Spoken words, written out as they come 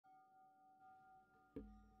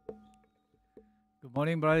Good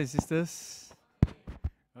morning, brothers and sisters.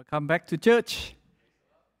 Welcome back to church.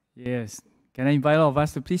 Yes, can I invite all of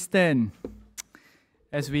us to please stand?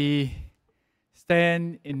 As we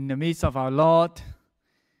stand in the midst of our Lord,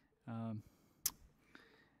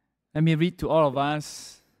 let me read to all of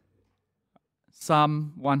us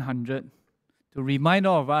Psalm 100 to remind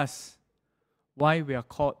all of us why we are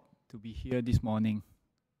called to be here this morning.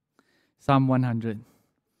 Psalm 100.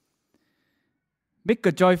 Make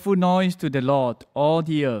a joyful noise to the Lord, all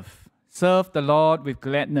the earth. Serve the Lord with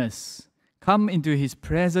gladness. Come into His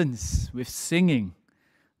presence with singing.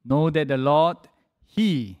 Know that the Lord,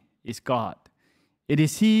 He is God. It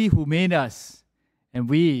is He who made us, and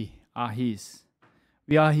we are His.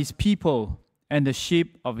 We are His people and the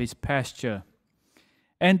sheep of His pasture.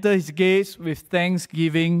 Enter His gates with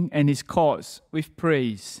thanksgiving and His courts with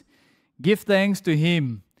praise. Give thanks to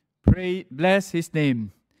Him. Bless His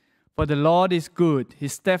name. For the Lord is good.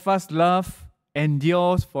 His steadfast love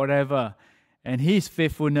endures forever, and His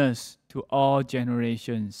faithfulness to all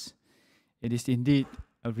generations. It is indeed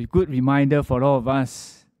a good reminder for all of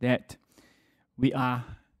us that we are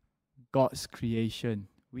God's creation.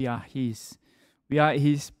 We are His. We are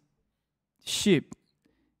His sheep,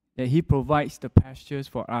 that He provides the pastures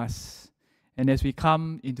for us. And as we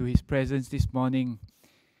come into His presence this morning,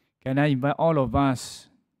 can I invite all of us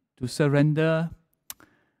to surrender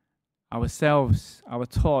ourselves, our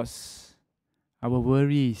thoughts, our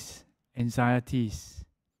worries, anxieties,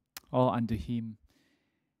 all unto Him,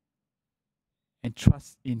 and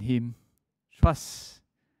trust in Him. Trust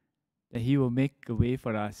that He will make a way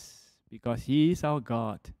for us because He is our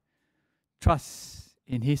God. Trust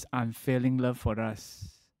in His unfailing love for us.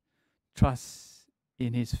 Trust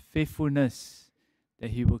in His faithfulness that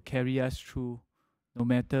He will carry us through no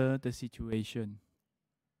matter the situation.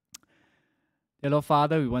 Dear Lord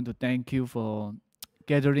Father, we want to thank You for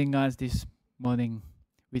gathering us this morning.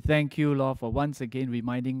 We thank You, Lord, for once again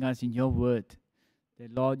reminding us in Your word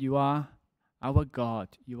that, Lord, You are our God.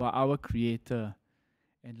 You are our Creator.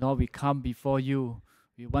 And Lord, we come before You.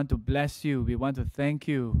 We want to bless You. We want to thank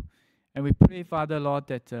You. And we pray, Father, Lord,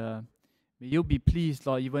 that may You be pleased,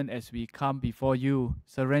 Lord, even as we come before You,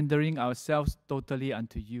 surrendering ourselves totally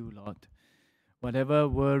unto You, Lord. Whatever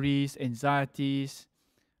worries, anxieties,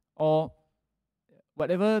 or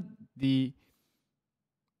whatever the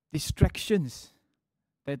distractions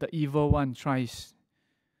that the evil one tries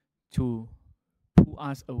to pull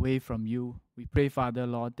us away from You, we pray, Father,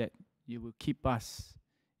 Lord, that You will keep us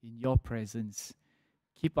in Your presence.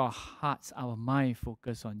 Keep our hearts, our mind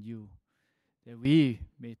focused on You, that we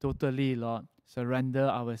may totally, Lord, surrender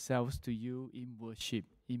ourselves to You in worship,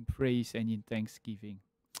 in praise, and in thanksgiving.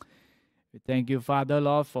 We thank You, Father,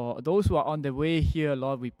 Lord, for those who are on the way here,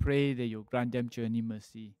 Lord. We pray that You grant them journey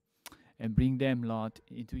mercy and bring them, Lord,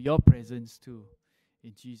 into Your presence too.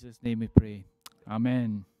 In Jesus' name we pray.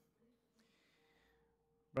 Amen.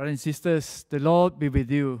 Brothers and sisters, the Lord be with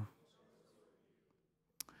you.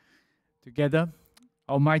 Together,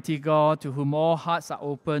 Almighty God, to whom all hearts are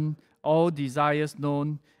open, all desires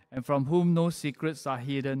known, and from whom no secrets are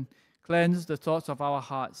hidden, cleanse the thoughts of our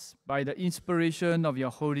hearts by the inspiration of Your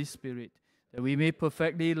Holy Spirit, that we may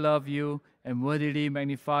perfectly love You and worthily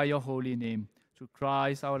magnify Your holy name, through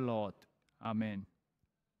Christ our Lord. Amen.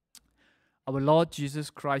 Our Lord Jesus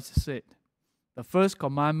Christ said, the first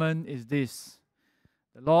commandment is this: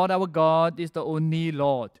 the Lord our God is the only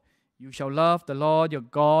Lord. You shall love the Lord your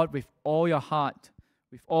God with all your heart,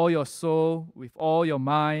 with all your soul, with all your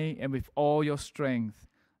mind, and with all your strength.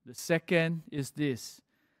 The second is this: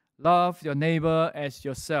 love your neighbor as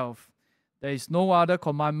yourself. There is no other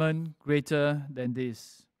commandment greater than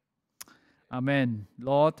this. Amen.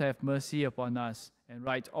 Lord, have mercy upon us and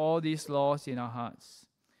write all these laws in our hearts.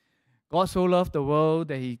 God so loved the world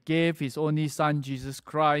that He gave His only Son, Jesus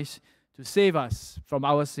Christ, to save us from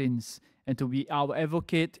our sins and to be our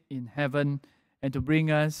advocate in heaven and to bring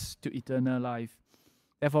us to eternal life.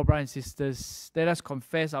 Therefore, brothers and sisters, let us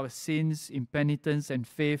confess our sins in penitence and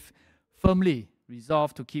faith, firmly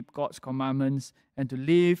resolved to keep God's commandments and to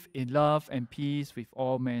live in love and peace with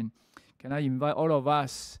all men. Can I invite all of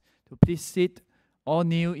us to please sit or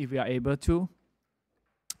kneel if we are able to?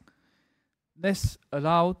 Let's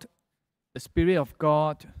allow the Spirit of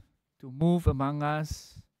God to move among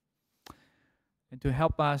us and to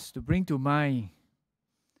help us to bring to mind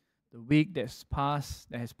the week that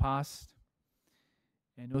has passed,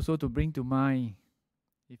 and also to bring to mind,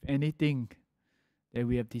 if anything, that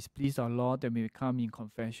we have displeased our Lord, that we may come in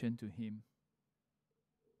confession to Him.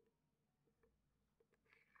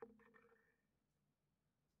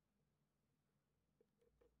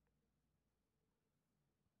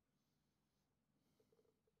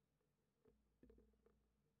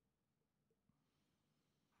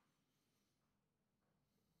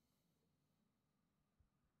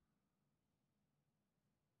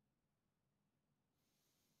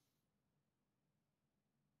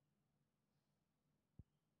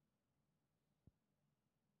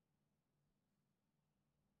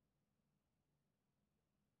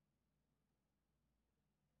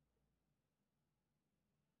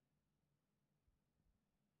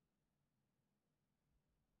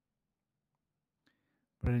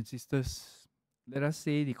 Brothers and sisters, let us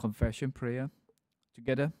say the confession prayer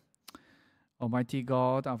together. Almighty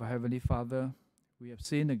God, our Heavenly Father, we have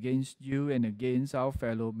sinned against you and against our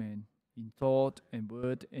fellow men, in thought and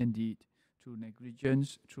word and deed, through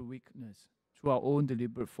negligence, through weakness, through our own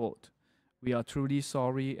deliberate fault. We are truly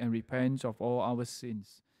sorry and repent of all our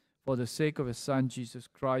sins. For the sake of your Son, Jesus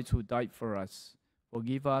Christ, who died for us,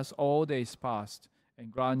 forgive us all that is past,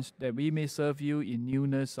 and grant that we may serve you in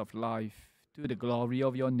newness of life, to the glory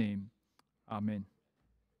of your name. Amen.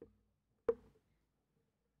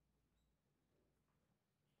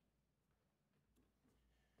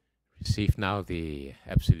 Receive now the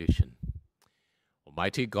absolution.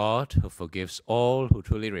 Almighty God, who forgives all who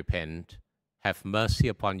truly repent, have mercy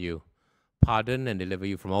upon you, pardon and deliver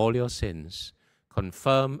you from all your sins,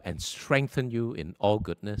 confirm and strengthen you in all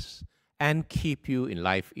goodness, and keep you in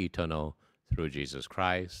life eternal through Jesus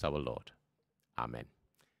Christ our Lord. Amen.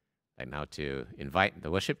 I'd like now to invite the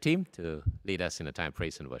worship team to lead us in a time of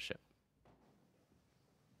praise and worship.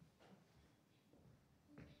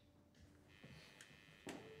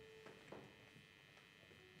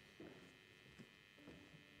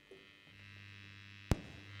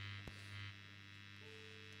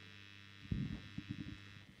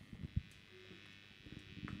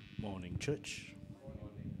 Morning, church.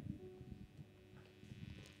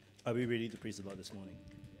 Are we ready to praise the Lord this morning?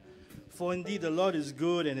 For indeed the Lord is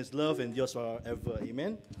good and his love endures forever.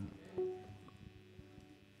 Amen.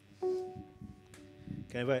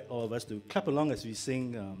 Can I invite all of us to clap along as we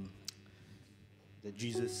sing that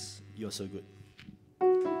Jesus, you're so good.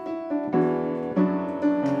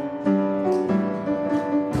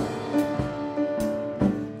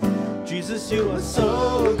 Jesus, you are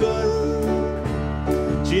so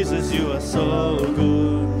good. Jesus, you are so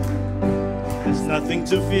good. There's nothing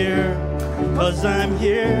to fear, 'cause I'm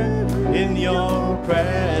here in your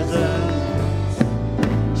presence.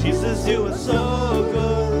 Jesus, you are so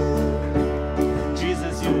good.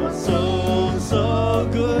 Jesus, you are so, so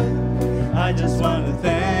good. I just want to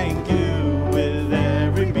thank you with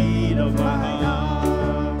every beat of my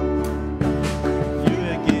heart. You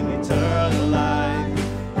have given eternal life,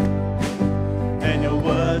 and your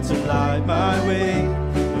words to light my way.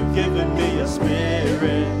 You've given me your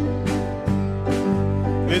spirit,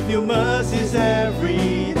 with your mercies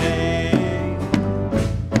every day.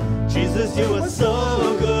 Jesus, you are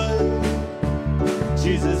so good.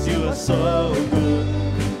 Jesus, you are so good.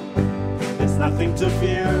 There's nothing to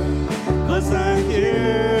fear, 'cause I'm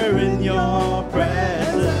here in your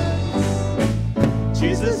presence.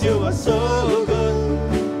 Jesus, you are so good.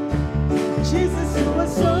 Jesus, you are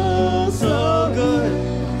so, so good.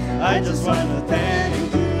 I just want to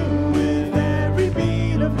thank you with every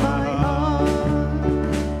beat of my heart.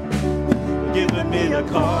 Giving me the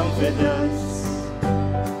confidence,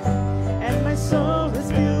 and my soul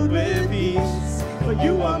is filled with peace, for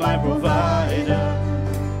you are my provider.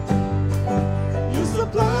 You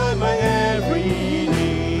supply my every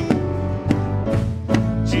need.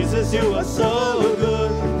 Jesus, you are so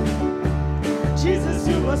good. Jesus,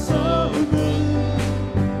 you are so good.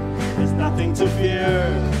 There's nothing to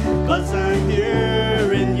fear, 'cause I'm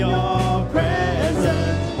here in your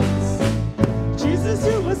presence. Jesus,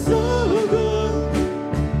 you are so good.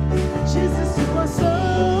 Jesus, you are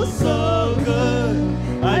so, so good.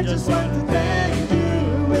 I just want to thank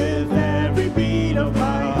you with every beat of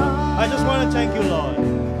my heart. I just want to thank you, Lord.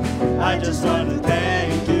 I just want to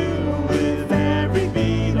thank you with every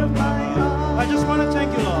beat of my heart. I just want to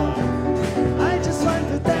thank you, Lord. I just want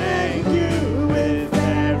to thank you with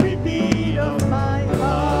every beat of my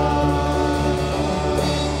heart.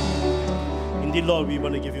 Indeed, Lord, we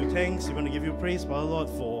want to give you thanks. We want to give you praise, Father, Lord,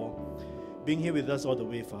 for being here with us all the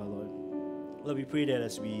way, Father, Lord. Lord, we pray that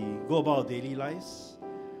as we go about our daily lives,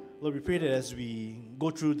 Lord, we pray that as we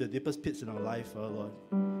go through the deepest pits in our life, Father, Lord,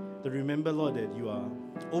 that remember, Lord, that you are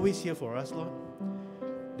always here for us, Lord,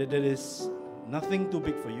 that there is nothing too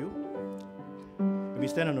big for you. And we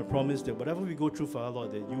stand on a promise that whatever we go through, Father,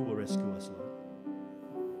 Lord, that you will rescue us, Lord.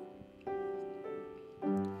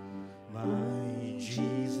 My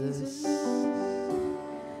Jesus,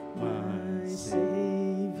 my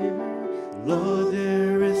Savior, Lord,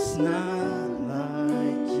 there is none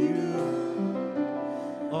like you.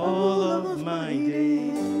 All of my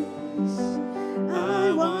days,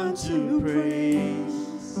 I want to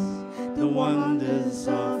praise the wonders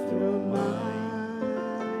of your mighty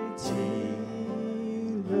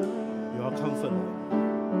love. Your comfort, Lord.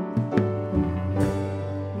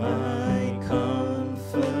 My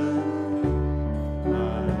comfort,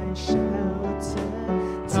 my shelter,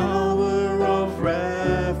 tower of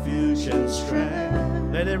refuge and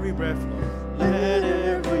strength. Let every breath, Lord, let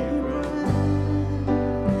every breath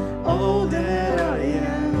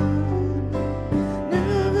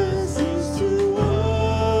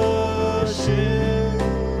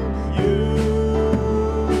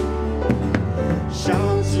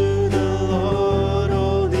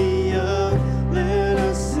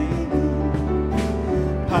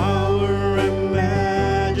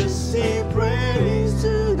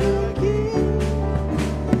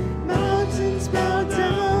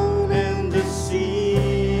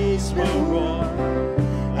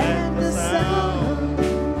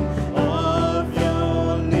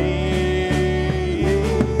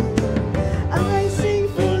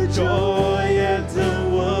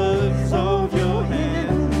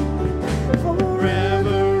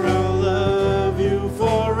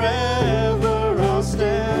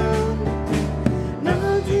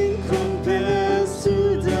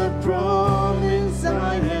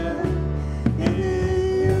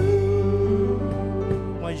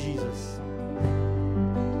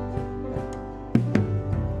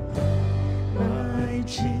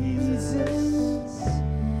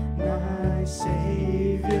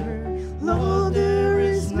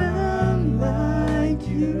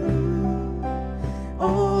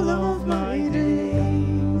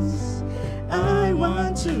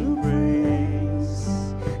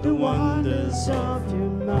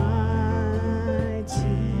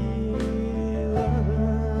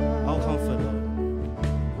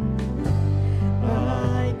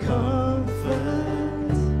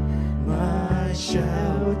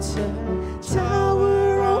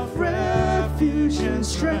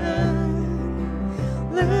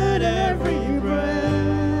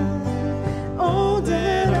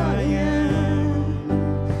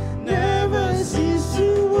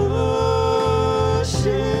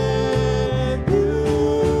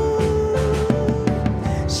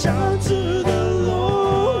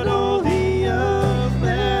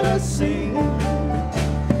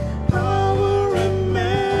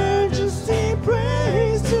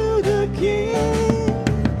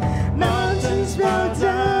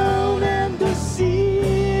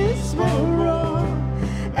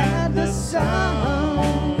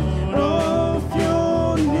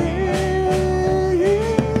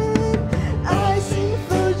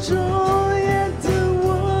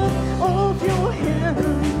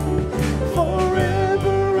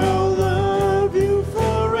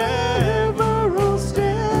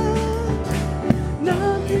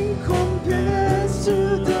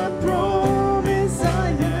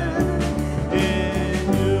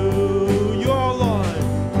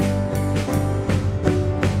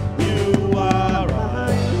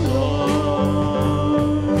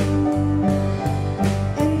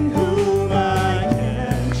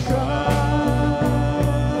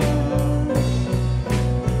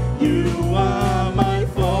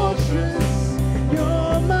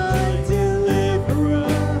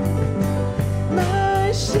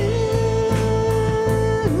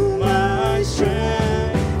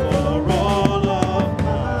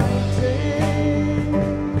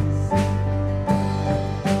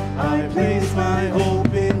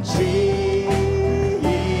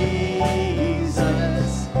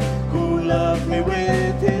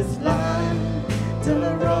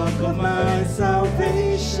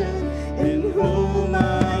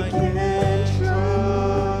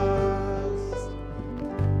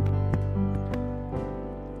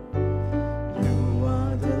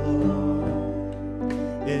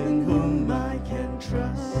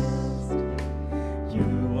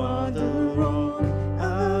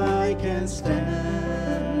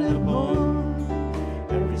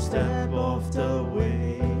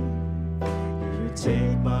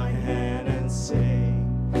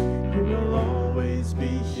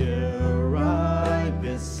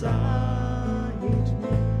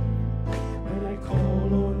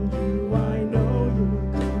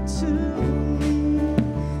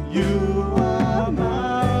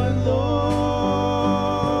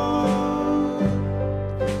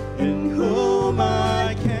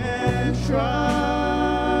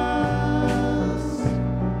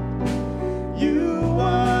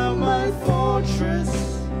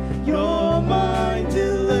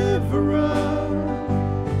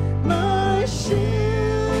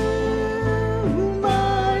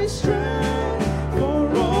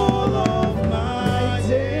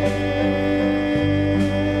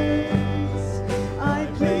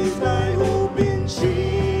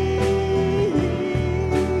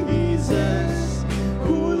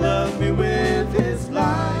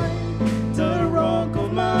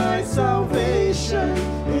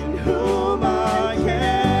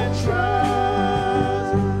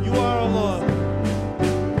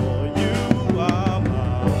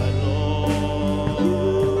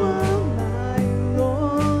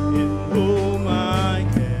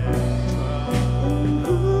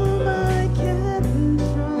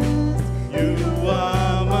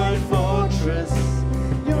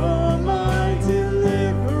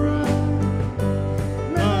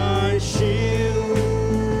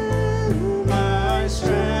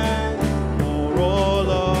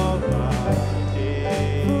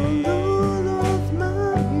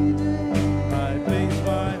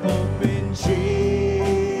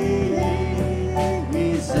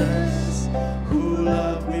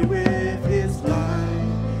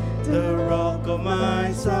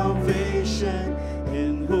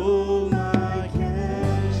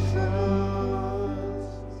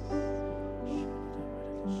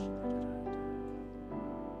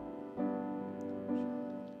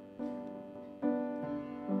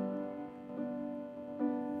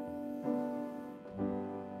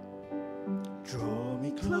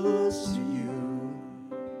me close to you.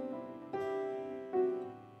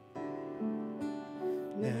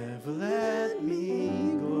 Never let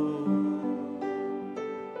me go.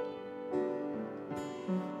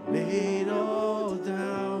 Lay it all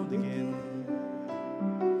down again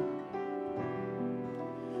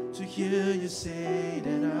to hear you say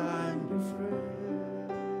that I'm your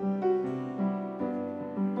friend.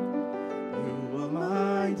 You are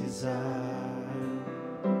my desire.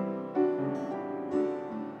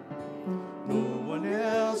 No one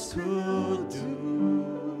else could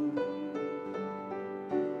do.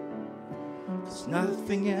 'Cause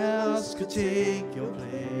nothing else could take your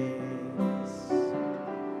place.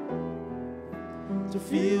 To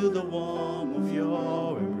feel the warmth of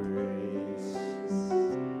your embrace.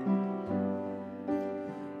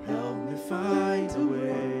 Help me find a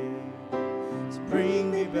way to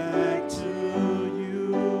bring me back to you.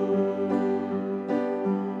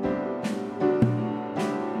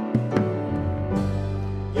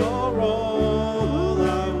 You're all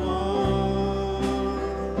I want.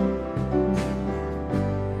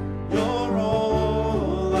 You're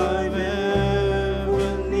all I've ever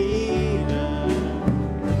needed.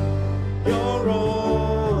 You're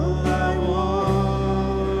all I want.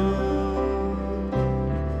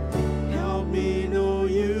 Help me know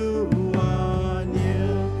you are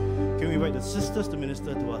near. Can we invite the sisters to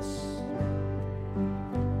minister to us?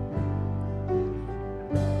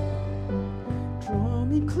 Draw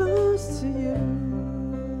me close to you.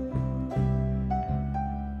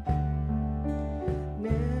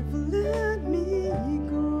 Never let me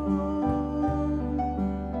go.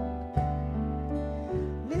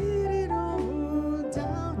 Let it all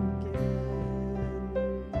down again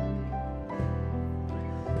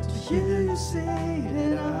to hear you say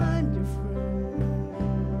that I'm your friend.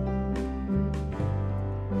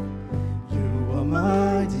 You are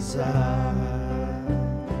my desire.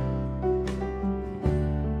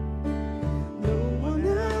 No one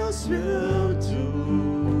else will do.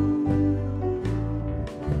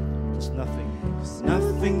 'Cause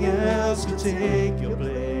nothing else could take your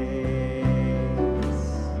place.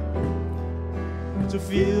 To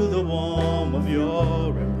feel the warmth of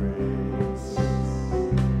your embrace.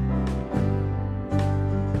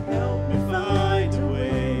 Help me find a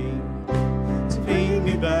way to bring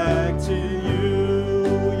me back to you.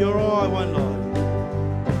 You're all I want, Lord.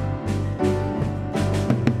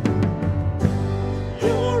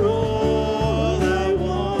 You're all I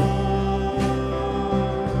want.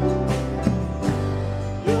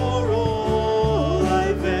 You're all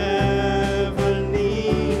I've ever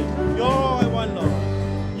needed. You're all I want, Lord.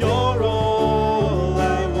 You're all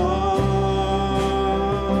I want.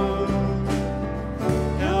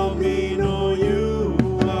 Help me know you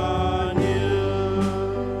are near.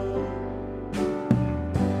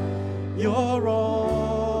 You're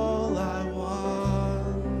all I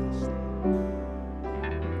want.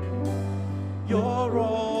 You're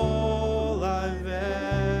all I've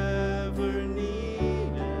ever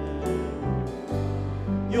needed.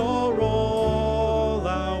 You're all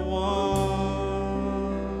I want.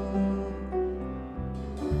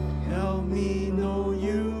 Help me know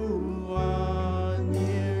you are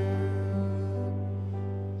near.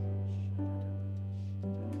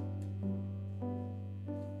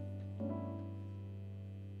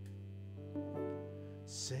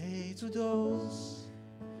 Say to those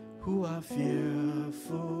who are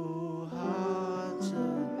fearful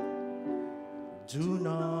hearted, do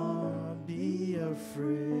not be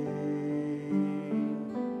afraid.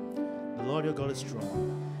 The Lord your God is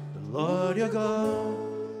strong. The Lord your God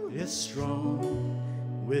is strong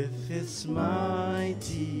with his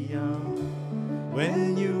mighty arm.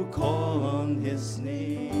 When you call on his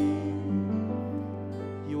name,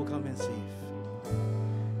 he will come and save.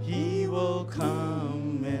 He will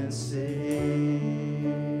come and save.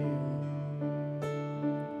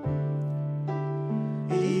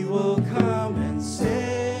 He will come and save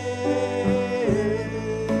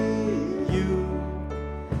you.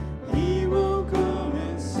 He will come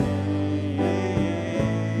and save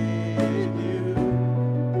you.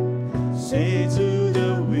 Say to the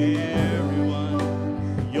weary one,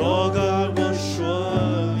 your God will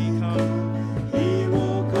surely come. He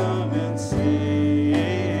will come and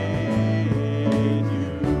save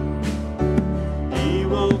you. He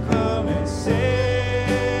will come and save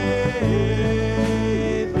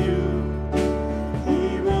you. He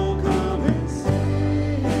will come and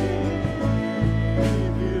save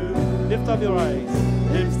you. Lift up your eyes.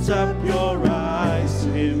 Lift up your eyes to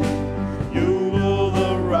him. You will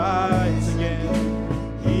arise again.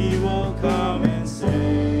 He will come and save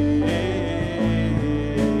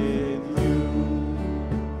you.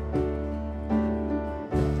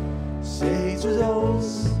 to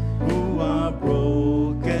those who are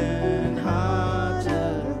broken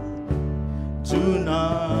hearted, do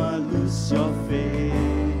not lose your faith.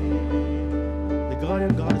 The Lord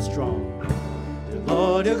your God is strong. The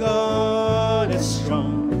Lord your God is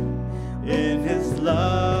strong in His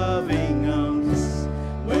loving arms.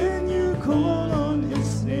 When you call on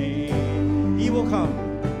His name, He will come.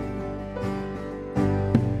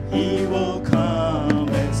 He will come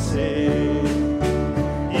and save.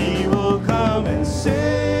 He will come and save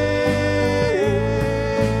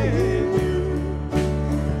you.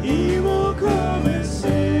 He will come and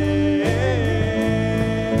save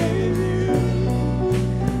you.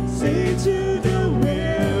 Say to the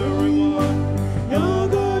weary one, your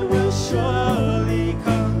God will surely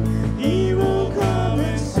come. He will come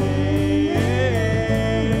and save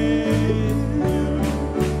you.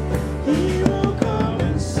 He will come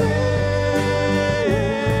and save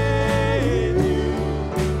you.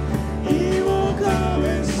 He will come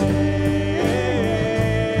and save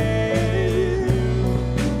you.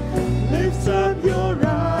 Lift up your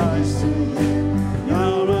eyes to Him.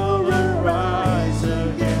 You will rise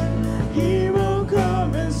again. He will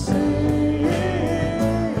come and save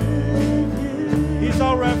you. He's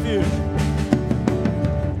our refuge.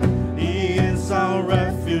 He is our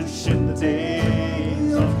refuge in the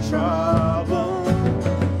days of trouble.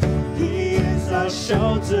 He is our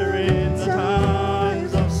shelter in the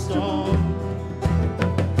times of storm.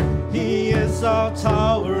 He is our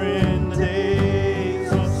tower in the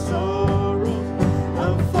days of sorrow,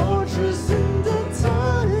 a fortress in the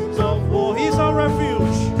times of war. He's our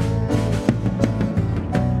refuge.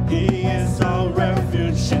 He is our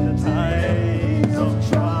refuge in the times of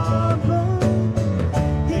trouble.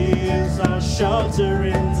 He is our shelter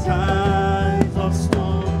in times of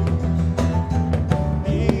storm.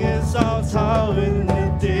 He is our tower in the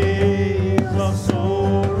days of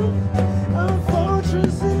sorrow, a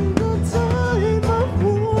fortress in the time of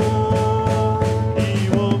war. He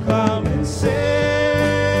will come and save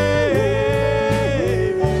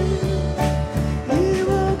you. He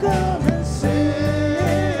will come and save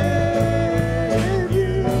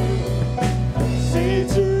you. Say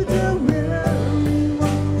to the weary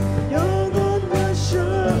one, your God will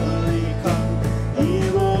surely come.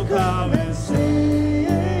 He will come and save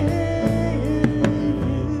you.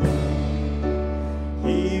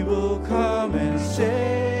 He will come and save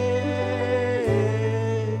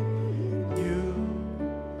you.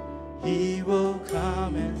 He will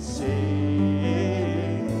come and save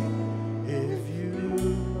you.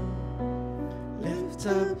 Lift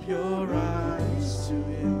up your eyes to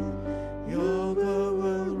Him. Your God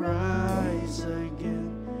will rise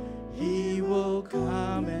again. He will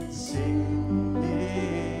come and save you.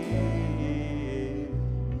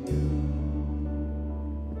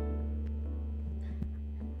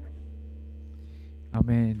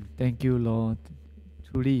 Amen. Thank you, Lord.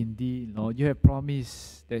 Truly, indeed, Lord, you have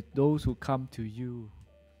promised that those who come to you,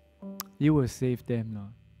 you will save them,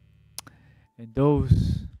 Lord. And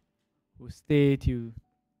those who stay to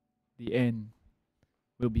the end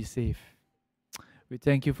will be saved. We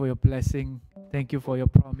thank you for your blessing. Thank you for your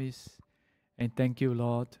promise. And thank you,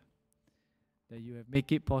 Lord, that you have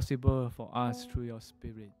made it possible for us through your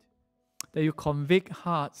Spirit. That you convict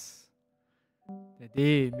hearts, that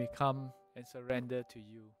they may come and surrender to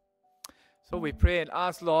you. So we pray and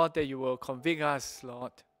ask, Lord, that you will convict us,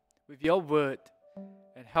 Lord, with your word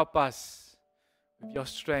and help us with your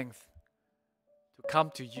strength to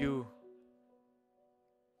come to you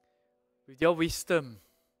with your wisdom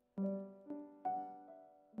and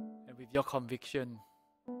with your conviction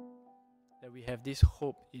that we have this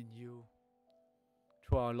hope in you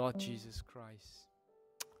through our Lord Jesus Christ.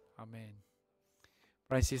 Amen.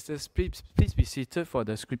 Brothers and sisters, please be seated for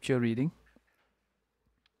the scripture reading.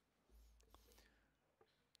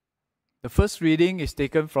 The first reading is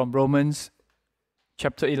taken from Romans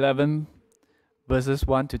chapter 11, verses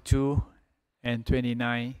 1 to 2 and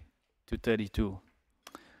 29 to 32.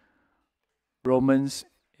 Romans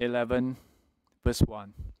 11, verse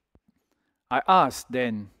 1. I ask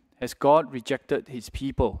then, has God rejected His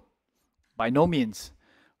people? By no means,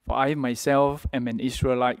 for I myself am an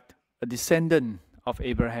Israelite, a descendant of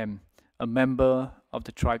Abraham, a member of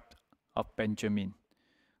the tribe of Benjamin.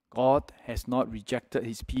 God has not rejected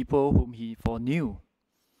His people whom He foreknew.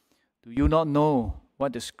 Do you not know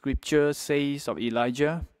what the scripture says of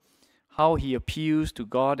Elijah, how he appeals to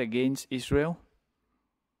God against Israel?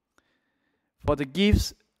 For the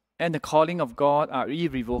gifts and the calling of God are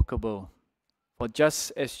irrevocable. For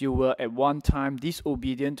just as you were at one time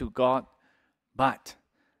disobedient to God, but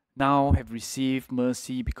now have received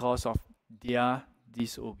mercy because of their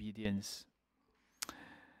disobedience.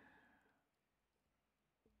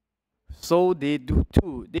 so they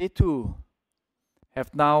too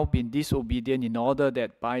have now been disobedient, in order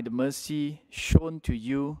that by the mercy shown to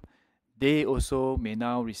you, they also may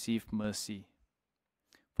now receive mercy.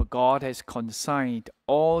 For God has consigned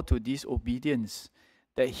all to disobedience,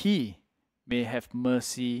 that he may have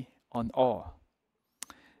mercy on all.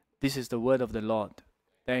 This is the word of the Lord.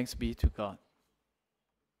 Thanks be to God.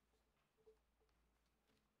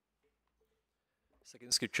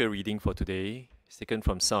 Second scripture reading for today is taken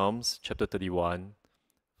from Psalms chapter 31,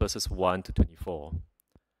 verses 1 to 24.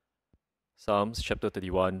 Psalms chapter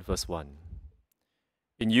 31, verse 1.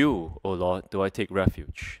 In you, O Lord, do I take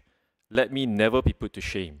refuge. Let me never be put to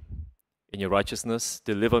shame. In your righteousness,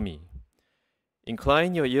 deliver me.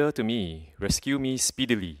 Incline your ear to me, rescue me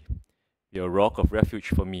speedily. Be a rock of refuge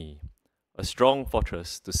for me, a strong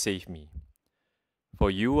fortress to save me. For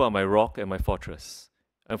you are my rock and my fortress,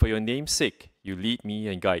 and for your name's sake you lead me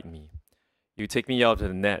and guide me. You take me out of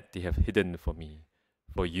the net they have hidden for me,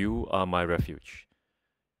 for you are my refuge.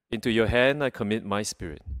 Into your hand I commit my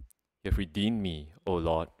spirit. You have redeemed me, O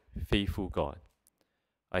Lord, faithful God.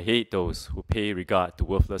 I hate those who pay regard to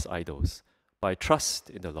worthless idols, but I trust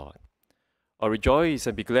in the Lord. I'll rejoice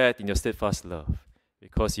and be glad in your steadfast love,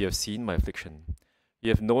 because you have seen my affliction.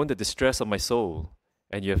 You have known the distress of my soul,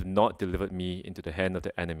 and you have not delivered me into the hand of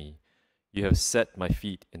the enemy. You have set my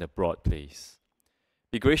feet in a broad place.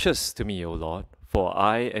 Be gracious to me, O Lord, for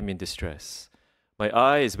I am in distress. My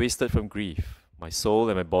eye is wasted from grief, my soul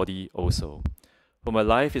and my body also. For my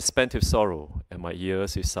life is spent with sorrow, and my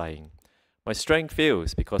years with sighing. My strength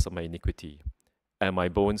fails because of my iniquity, and my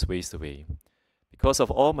bones waste away. Because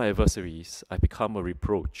of all my adversaries, I become a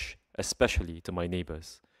reproach, especially to my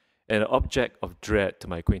neighbors, and an object of dread to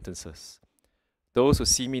my acquaintances. Those who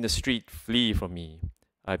see me in the street flee from me.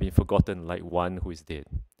 I have been forgotten like one who is dead.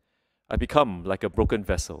 I become like a broken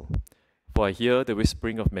vessel, for I hear the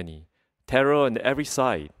whispering of many, terror on every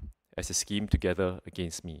side, as they scheme together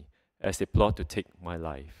against me, as they plot to take my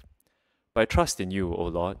life. But I trust in you, O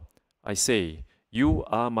Lord. I say, you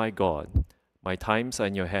are my God. My times are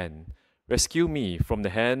in your hand. Rescue me from the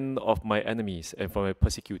hand of my enemies and from my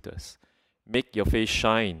persecutors. Make your face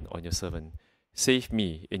shine on your servant. Save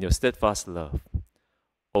me in your steadfast love.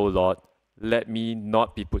 O Lord, let me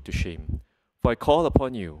not be put to shame. For I call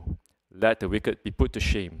upon you. Let the wicked be put to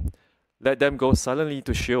shame. Let them go silently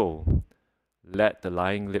to Sheol. Let the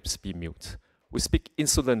lying lips be mute, who speak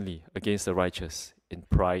insolently against the righteous in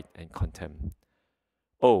pride and contempt.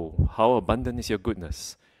 Oh, how abundant is your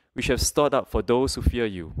goodness, which have stored up for those who fear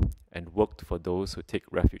you, and worked for those who take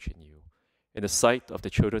refuge in you, in the sight of the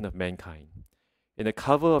children of mankind. In the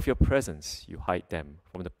cover of your presence you hide them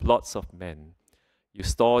from the plots of men. You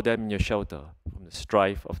store them in your shelter from the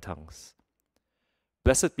strife of tongues.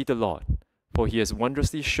 Blessed be the Lord, for he has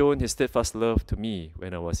wondrously shown his steadfast love to me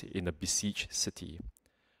when I was in a besieged city.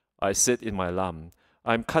 I sit in my alarm.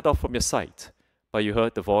 I am cut off from your sight, but you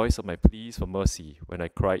heard the voice of my pleas for mercy when I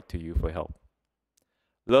cried to you for help.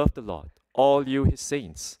 Love the Lord, all you his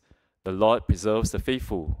saints. The Lord preserves the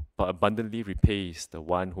faithful, but abundantly repays the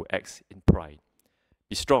one who acts in pride.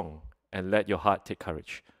 Be strong, and let your heart take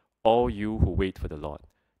courage, all you who wait for the Lord.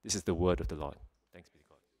 This is the word of the Lord. Thanks be to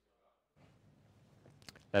God.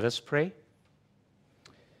 Let us pray.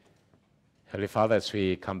 Heavenly Father, as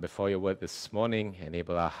we come before your word this morning,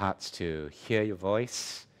 enable our hearts to hear your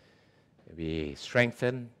voice, be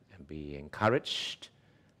strengthened and be encouraged,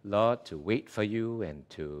 Lord, to wait for you and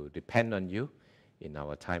to depend on you in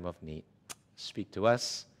our time of need. Speak to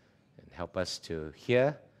us and help us to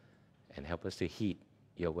hear and help us to heed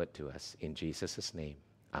your word to us. In Jesus' name,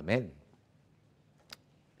 amen.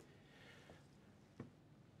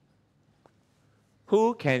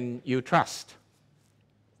 Who can you trust?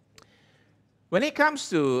 When it comes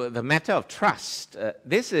to the matter of trust,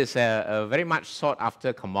 this is a very much sought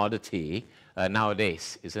after commodity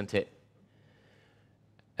nowadays, isn't it?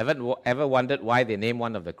 Ever wondered why they name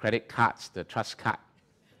one of the credit cards the trust card?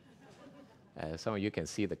 Some of you can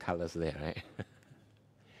see the colors there, right?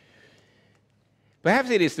 Perhaps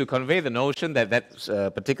it is to convey the notion that that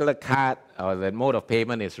particular card or that mode of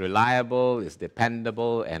payment is reliable, is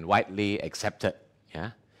dependable, and widely accepted.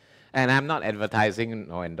 Yeah? And I'm not advertising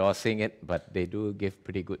or endorsing it, but they do give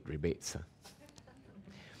pretty good rebates.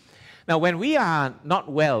 Now, when we are not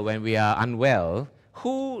well, when we are unwell,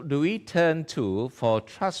 who do we turn to for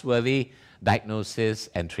trustworthy diagnosis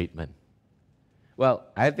and treatment? Well,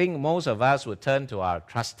 I think most of us would turn to our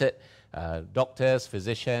trusted doctors,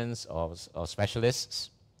 physicians, or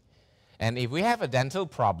specialists. And if we have a dental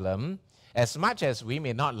problem, As much as we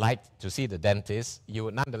may not like to see the dentist, you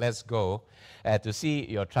would nonetheless go to see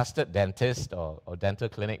your trusted dentist or dental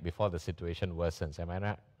clinic before the situation worsens. Am I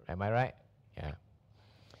right? Am I right? Yeah.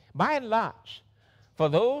 By and large, for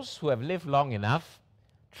those who have lived long enough,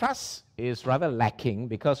 trust is rather lacking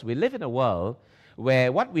because we live in a world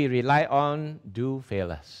where what we rely on do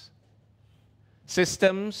fail us.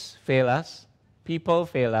 Systems fail us, people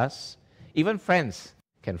fail us, even friends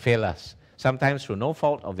can fail us, sometimes through no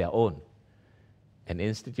fault of their own. And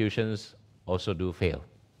institutions also do fail.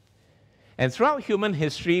 And throughout human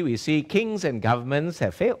history, we see kings and governments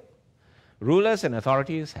have failed. Rulers and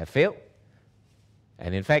authorities have failed.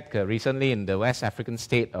 And in fact, recently in the West African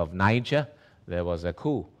state of Niger, there was a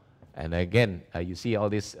coup. And again, you see all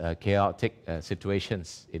these chaotic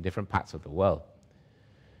situations in different parts of the world.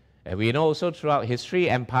 And we know also throughout history,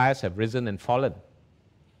 empires have risen and fallen.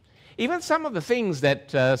 Even some of the things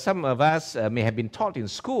that some of us may have been taught in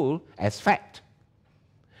school as fact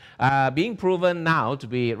are being proven now to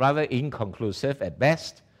be rather inconclusive at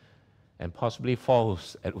best and possibly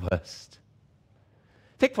false at worst.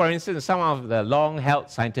 Take, for instance, some of the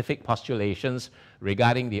long-held scientific postulations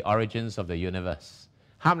regarding the origins of the universe.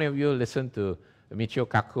 How many of you listened to Michio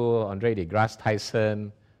Kaku, Andre deGrasse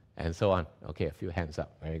Tyson, and so on? Okay, a few hands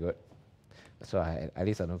up. Very good. So at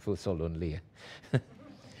least I don't feel so lonely.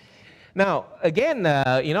 Now, again,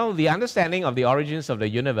 the understanding of the origins of the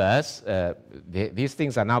universe, these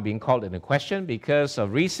things are now being called into question because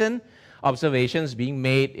of recent observations being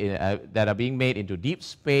made that are being made into deep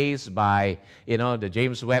space by, the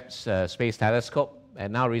James Webb Space Telescope,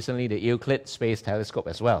 and now recently the Euclid Space Telescope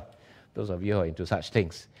as well. Those of you who are into such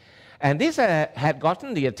things. And this had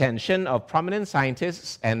gotten the attention of prominent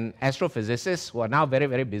scientists and astrophysicists who are now very,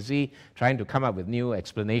 very busy trying to come up with new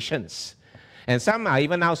explanations. And some are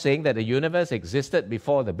even now saying that the universe existed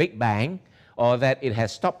before the Big Bang, or that it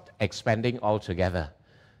has stopped expanding altogether.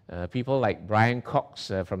 People like Brian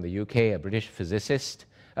Cox from the UK, a British physicist,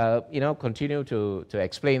 continue to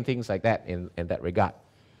explain things like that in that regard.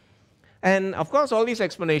 And of course, all these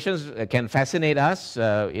explanations can fascinate us,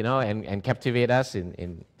 and captivate us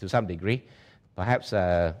to some degree. Perhaps,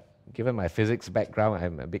 given my physics background,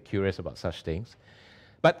 I'm a bit curious about such things.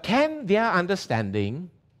 But can their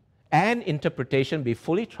understanding and interpretation be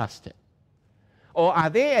fully trusted? Or are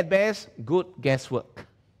they at best good guesswork?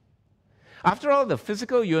 After all, the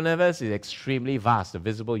physical universe is extremely vast, the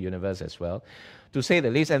visible universe as well, to say the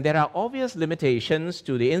least, and there are obvious limitations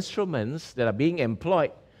to the instruments that are being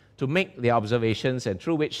employed to make the observations and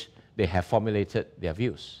through which they have formulated their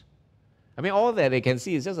views. I mean, all that they can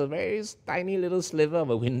see is just a very tiny little sliver of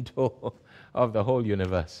a window of the whole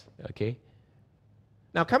universe, okay?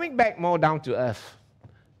 Now, coming back more down to earth,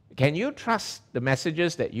 can you trust the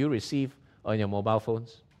messages that you receive on your mobile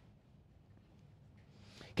phones?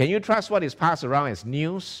 Can you trust what is passed around as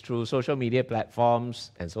news through social media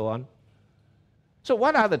platforms and so on? So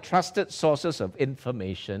what are the trusted sources of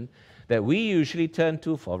information that we usually turn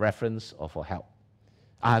to for reference or for help?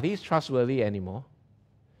 Are these trustworthy anymore?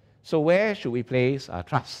 So where should we place our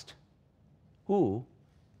trust? Who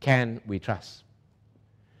can we trust?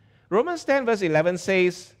 Romans 10 verse 11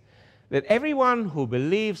 says that everyone who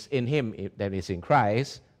believes in him, that is in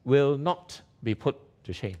Christ, will not be put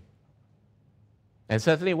to shame. And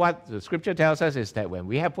certainly what the scripture tells us is that when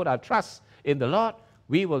we have put our trust in the Lord,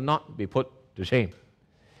 we will not be put to shame.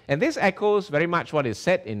 And this echoes very much what is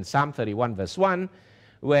said in Psalm 31 verse 1,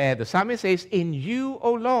 where the psalmist says, "In you,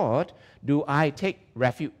 O Lord, do I take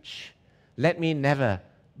refuge. Let me never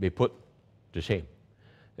be put to shame."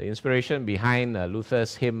 The inspiration behind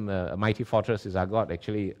Luther's hymn, "A Mighty Fortress is Our God,"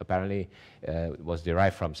 actually apparently was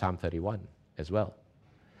derived from Psalm 31 as well.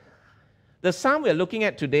 The psalm we're looking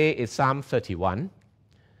at today is Psalm 31,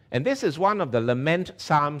 and this is one of the lament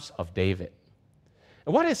psalms of David.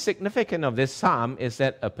 And what is significant of this psalm is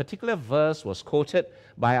that a particular verse was quoted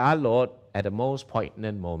by our Lord at a most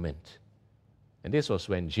poignant moment. And this was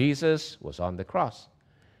when Jesus was on the cross.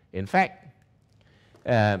 In fact,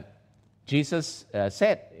 Jesus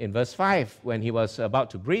said in verse 5, when he was about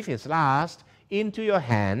to breathe his last, "Into your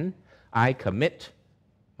hand I commit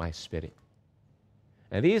my spirit."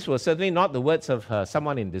 And these were certainly not the words of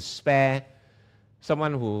someone in despair,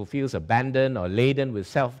 someone who feels abandoned or laden with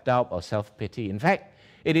self-doubt or self-pity. In fact,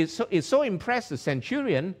 it so impressed the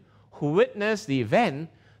centurion who witnessed the event,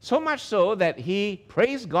 so much so that he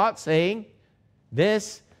praised God, saying,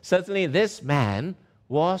 certainly this man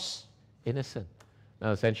was innocent.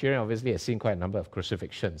 Now, the centurion obviously has seen quite a number of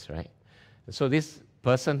crucifixions, right? And so this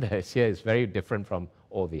person that is here is very different from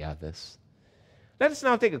all the others. Let us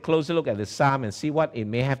now take a closer look at this psalm and see what it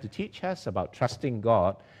may have to teach us about trusting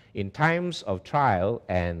God in times of trial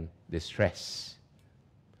and distress.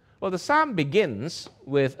 Well, the psalm begins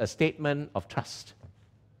with a statement of trust.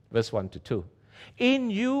 Verse 1 to 2. In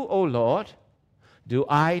you, O Lord, do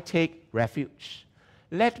I take refuge.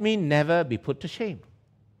 Let me never be put to shame.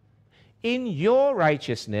 In your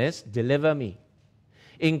righteousness, deliver me.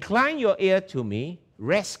 Incline your ear to me,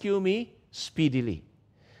 rescue me speedily.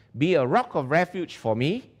 Be a rock of refuge for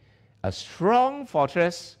me, a strong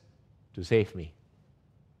fortress to save me.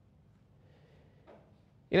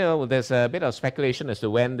 You know, there's a bit of speculation as to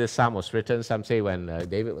when this psalm was written. Some say when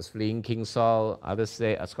David was fleeing King Saul. Others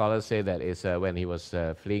say, scholars say that it's when he was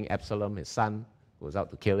fleeing Absalom, his son, who was out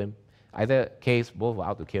to kill him. Either case, both were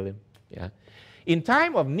out to kill him. Yeah. In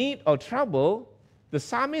time of need or trouble, the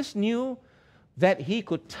psalmist knew that he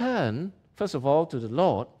could turn, first of all, to the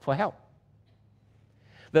Lord for help.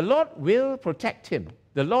 The Lord will protect him.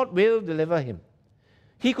 The Lord will deliver him.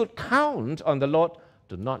 He could count on the Lord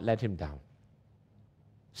to not let him down.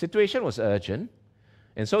 Situation was urgent,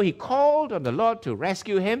 and so he called on the Lord to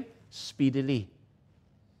rescue him speedily.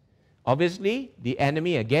 Obviously, the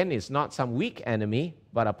enemy again is not some weak enemy,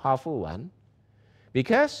 but a powerful one,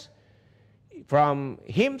 because from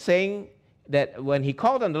him saying that when he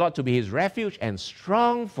called on the Lord to be his refuge and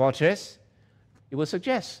strong fortress, it would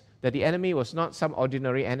suggest that the enemy was not some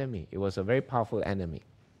ordinary enemy. It was a very powerful enemy.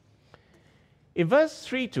 In verse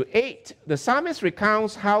 3 to 8, the psalmist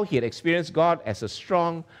recounts how he had experienced God as a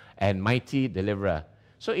strong and mighty deliverer.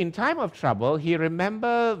 So in time of trouble, he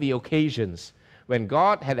remembered the occasions when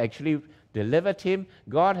God had actually delivered him,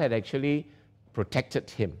 God had actually protected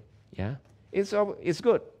him. Yeah, it's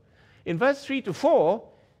good. In verse 3 to 4,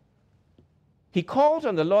 he called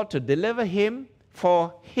on the Lord to deliver him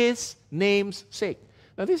for his name's sake.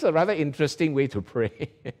 Now, this is a rather interesting way to pray.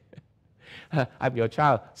 I'm your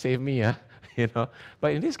child, save me, you know.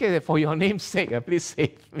 But in this case, for your name's sake, please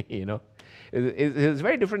save me, you know. It's a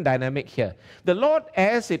very different dynamic here. The Lord,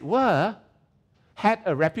 as it were, had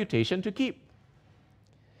a reputation to keep.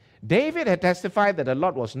 David had testified that the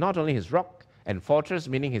Lord was not only his rock and fortress,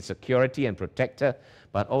 meaning his security and protector,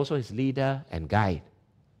 but also his leader and guide.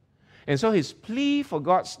 And so his plea for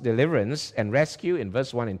God's deliverance and rescue in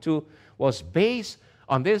verse 1 and 2 was based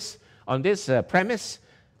on this premise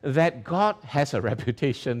that God has a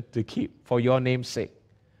reputation to keep for your name's sake.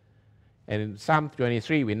 And in Psalm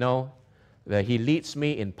 23, we know that he leads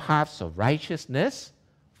me in paths of righteousness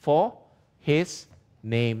for his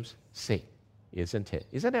name's sake, isn't it?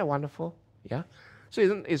 Isn't that wonderful? Yeah?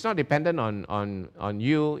 So it's not dependent on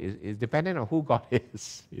you. It's dependent on who God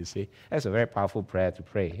is, you see. That's a very powerful prayer to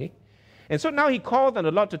pray. Eh? And so now he called on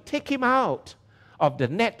the Lord to take him out of the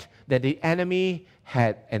net that the enemy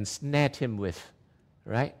had ensnared him with,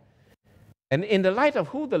 right? And in the light of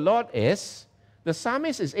who the Lord is, the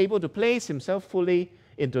psalmist is able to place himself fully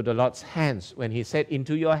into the Lord's hands when he said,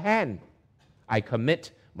 "Into your hand I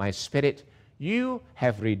commit my spirit. You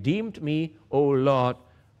have redeemed me, O Lord,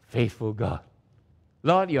 faithful God."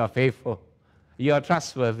 Lord, you are faithful. You are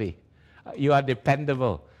trustworthy. You are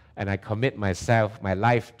dependable. And I commit myself, my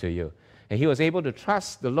life to you. And he was able to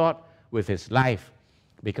trust the Lord with his life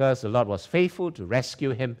because the Lord was faithful to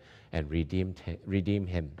rescue him and redeem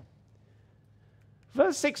him.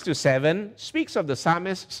 Verse 6 to 7 speaks of the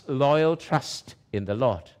psalmist's loyal trust in the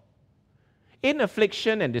Lord. In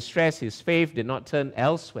affliction and distress, his faith did not turn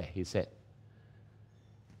elsewhere, he said.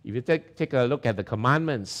 If you take a look at the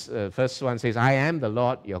commandments, first one says, "I am the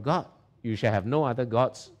Lord your God. You shall have no other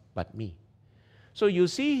gods but me." So you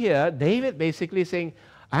see here, David basically saying,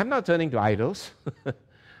 I'm not turning to idols.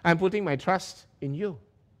 I'm putting my trust in you.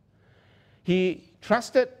 He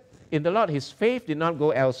trusted in the Lord. His faith did not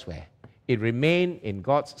go elsewhere. It remained in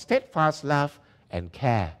God's steadfast love and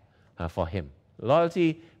care for him.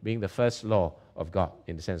 Loyalty being the first law of God,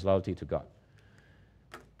 in the sense, loyalty to God.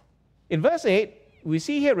 In verse 8, we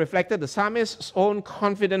see here reflected the psalmist's own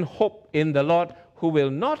confident hope in the Lord, who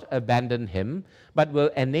will not abandon him, but will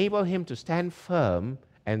enable him to stand firm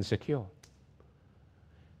and secure.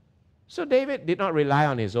 So David did not rely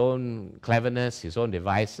on his own cleverness, his own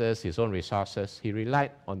devices, his own resources. He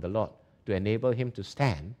relied on the Lord to enable him to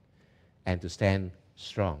stand and to stand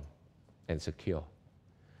strong and secure.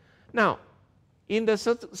 Now, in the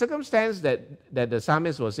circumstance that the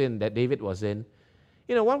psalmist was in, that David was in,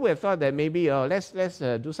 you know, one would have thought that maybe, let's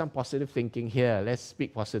do some positive thinking here. Let's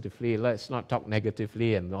speak positively. Let's not talk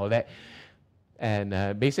negatively and all that.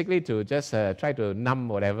 And basically to just try to numb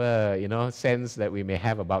whatever, sense that we may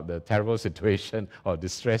have about the terrible situation or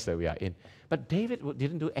distress that we are in. But David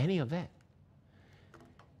didn't do any of that.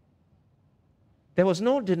 There was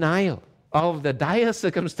no denial of the dire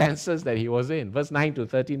circumstances that he was in. Verse 9 to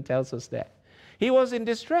 13 tells us that. He was in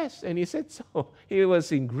distress, and he said so. He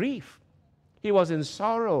was in grief. He was in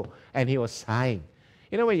sorrow, and he was sighing.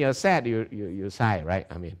 You know, when you're sad, you sigh, right?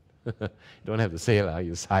 I mean, you don't have to say it,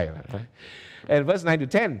 you sigh, right? And verse 9 to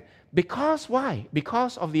 10, because why?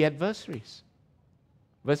 Because of the adversaries.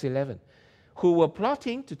 Verse 11, who were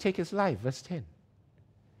plotting to take his life. Verse 10.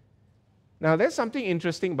 Now, there's something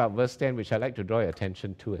interesting about verse 10 which I'd like to draw your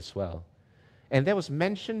attention to as well. And there was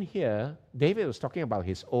mentioned here, David was talking about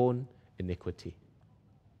his own iniquity.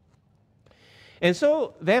 And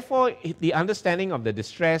so, therefore, the understanding of the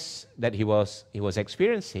distress that he was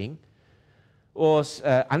experiencing was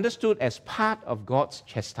understood as part of God's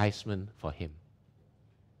chastisement for him.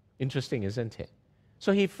 Interesting, isn't it?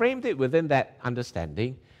 So he framed it within that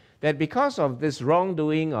understanding that because of this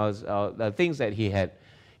wrongdoing or the things that he had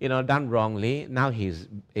done wrongly, now he's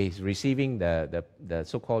receiving the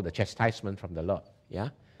so-called the chastisement from the Lord. Yeah?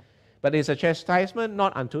 But it's a chastisement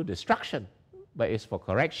not unto destruction, but it's for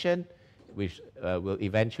correction, which will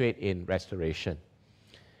eventuate in restoration.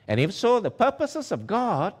 And if so, the purposes of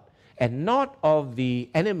God and not of the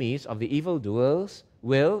enemies, of the evildoers,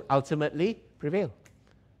 will ultimately prevail.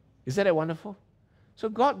 Isn't that wonderful? So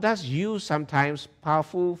God does use sometimes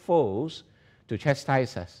powerful foes to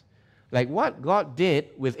chastise us. Like what God did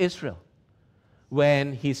with Israel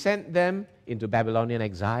when he sent them into Babylonian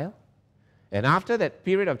exile. And after that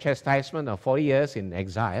period of chastisement of 40 years in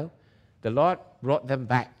exile, the Lord brought them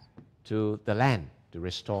back to the land to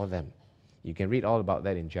restore them. You can read all about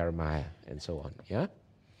that in Jeremiah and so on. Yeah?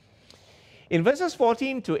 In verses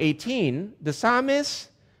 14 to 18, the psalmist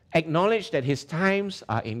acknowledged that his times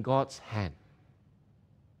are in God's hand.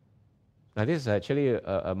 Now, this is actually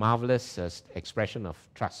a marvelous expression of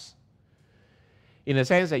trust. In the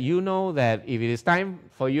sense that you know that if it is time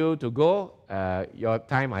for you to go, your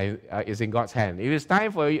time is in God's hand. If it's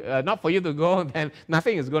time for you, not for you to go, then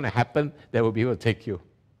nothing is going to happen that will be able to take you.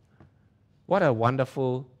 What a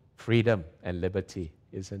wonderful freedom and liberty,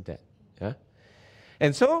 isn't it? Yeah?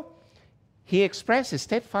 And so, he expressed his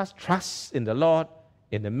steadfast trust in the Lord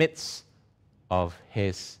in the midst of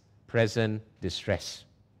his present distress.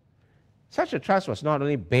 Such a trust was not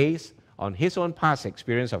only based on his own past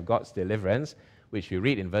experience of God's deliverance, which we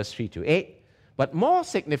read in verse 3 to 8, but more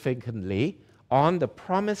significantly on the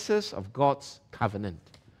promises of God's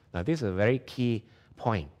covenant. Now, this is a very key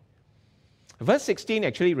point. Verse 16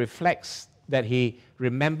 actually reflects that he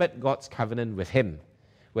remembered God's covenant with him,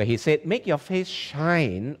 where he said, "Make your face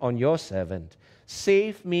shine on your servant.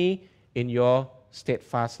 Save me in your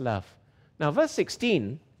steadfast love." Now, verse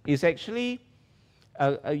 16 is actually,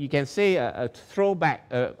 you can say, a throwback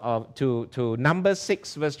to Numbers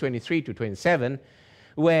 6, verse 23 to 27,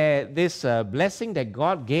 where this blessing that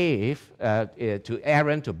God gave to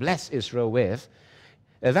Aaron to bless Israel with,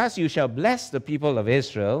 "Thus you shall bless the people of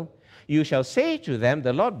Israel. You shall say to them,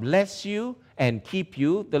 the Lord bless you and keep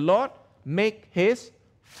you. The Lord make his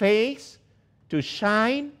face to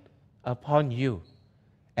shine upon you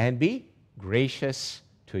and be gracious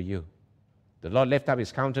to you. The Lord lift up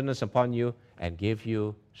his countenance upon you and give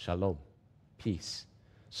you shalom," peace.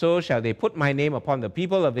 "So shall they put my name upon the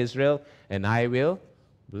people of Israel, and I will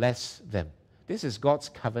bless them." This is God's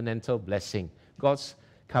covenantal blessing, God's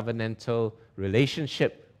covenantal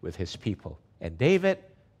relationship with his people. And David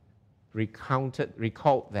recalled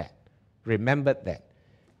that, remembered that,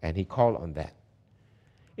 and he called on that.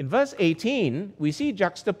 In verse 18, we see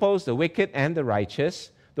juxtaposed the wicked and the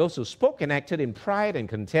righteous. Those who spoke and acted in pride and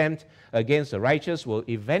contempt against the righteous will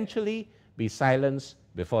eventually be silenced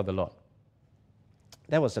before the Lord.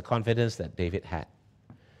 That was the confidence that David had.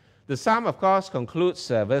 The psalm, of course, concludes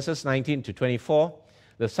verses 19 to 24.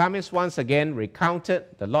 The psalmist once again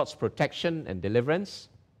recounted the Lord's protection and deliverance,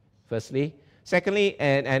 firstly. Secondly,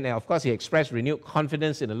 and of course, he expressed renewed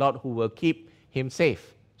confidence in the Lord who will keep him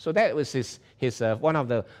safe. So that was his one of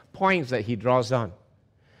the points that he draws on.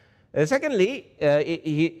 Secondly,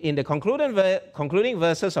 in the concluding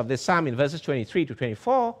verses of this psalm, in verses 23 to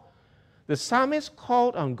 24, the psalmist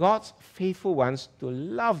called on God's faithful ones to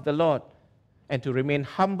love the Lord and to remain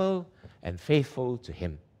humble and faithful to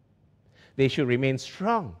him. They should remain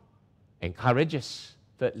strong and courageous,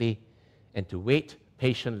 thirdly, and to wait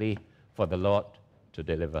patiently for the Lord to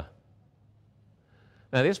deliver.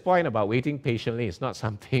 Now, this point about waiting patiently is not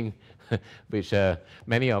something which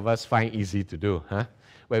many of us find easy to do.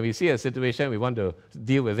 When we see a situation, we want to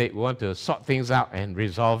deal with it, we want to sort things out and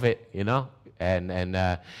resolve it, and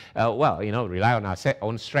rely on our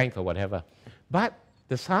own strength or whatever. But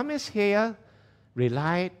the psalmist here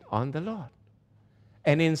relied on the Lord.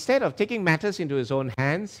 And instead of taking matters into his own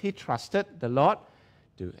hands, he trusted the Lord,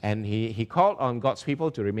 and he called on God's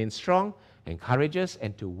people to remain strong and courageous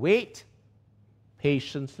and to wait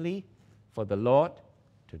patiently for the Lord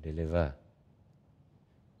to deliver.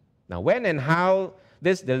 Now, when and how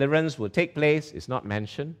this deliverance will take place is not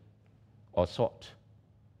mentioned or sought.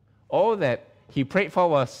 All that he prayed for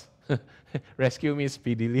was, rescue me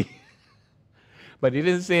speedily. But he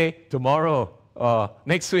didn't say tomorrow or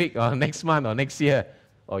next week or next month or next year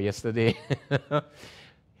or yesterday.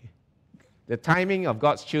 The timing of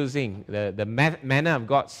God's choosing, the manner of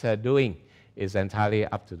God's doing is entirely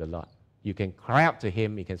up to the Lord. You can cry out to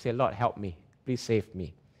him. You can say, Lord, help me. Please save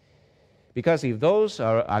me. Because if those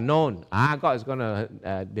are known, God is going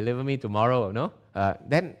to deliver me tomorrow, no?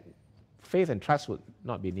 Then faith and trust would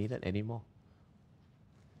not be needed anymore.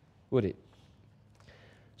 Would it?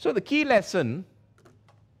 So the key lesson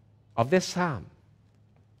of this psalm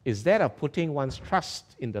is that of putting one's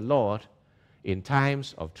trust in the Lord in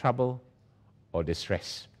times of trouble or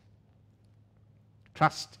distress.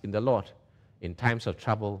 Trust in the Lord in times of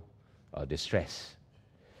trouble or distress.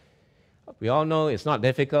 We all know it's not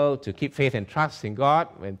difficult to keep faith and trust in God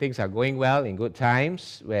when things are going well, in good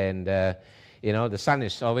times, when the sun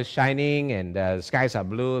is always shining and the skies are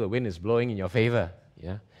blue, the wind is blowing in your favor.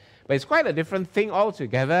 Yeah? But it's quite a different thing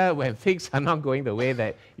altogether when things are not going the way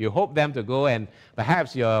that you hope them to go, and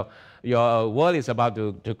perhaps your world is about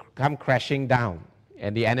to come crashing down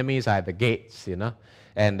and the enemies are at the gates,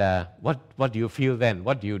 And what do you feel then?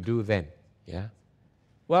 What do you do then? Yeah?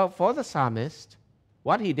 Well, for the psalmist,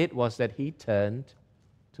 what he did was that he turned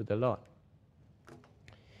to the Lord.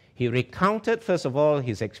 He recounted, first of all,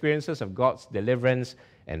 his experiences of God's deliverance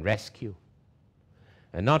and rescue.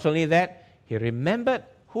 And not only that, he remembered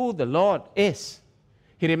who the Lord is.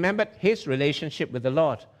 He remembered his relationship with the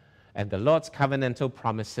Lord and the Lord's covenantal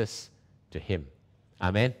promises to him.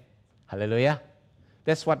 Amen. Hallelujah.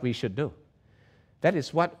 That's what we should do. That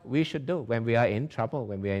is what we should do when we are in trouble,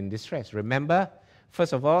 when we are in distress. Remember,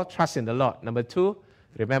 first of all, trust in the Lord. Number two,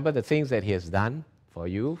 remember the things that he has done for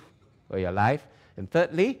you, for your life. And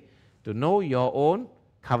thirdly, to know your own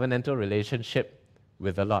covenantal relationship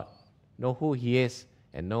with the Lord. Know who he is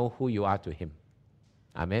and know who you are to him.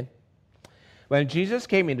 Amen. When Jesus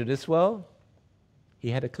came into this world, he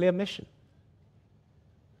had a clear mission.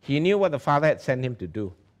 He knew what the Father had sent him to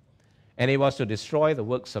do, and it was to destroy the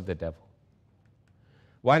works of the devil.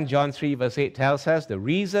 1 John 3 verse 8 tells us the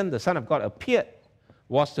reason the Son of God appeared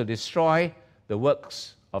was to destroy the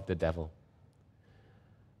works of the devil.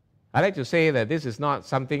 I like to say that this is not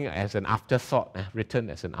something as an afterthought, written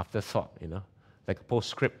as an afterthought, like a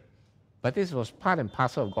postscript. But this was part and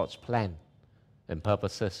parcel of God's plan and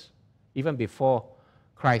purposes, even before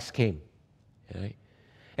Christ came. Right?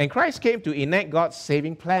 And Christ came to enact God's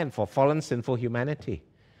saving plan for fallen, sinful humanity.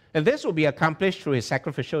 And this will be accomplished through his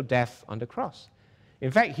sacrificial death on the cross.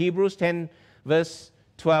 In fact, Hebrews 10 verse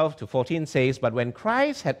 12 to 14 says, "But when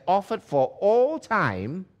Christ had offered for all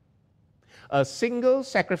time a single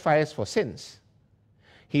sacrifice for sins,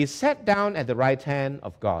 he sat down at the right hand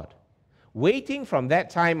of God, waiting from that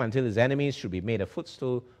time until his enemies should be made a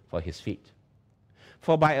footstool for his feet.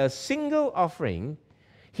 For by a single offering,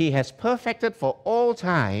 he has perfected for all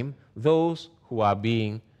time those who are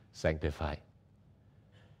being sanctified."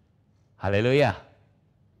 Hallelujah.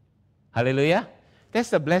 Hallelujah. That's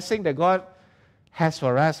the blessing that God has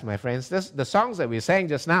for us, my friends. The songs that we sang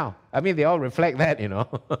just now, they all reflect that,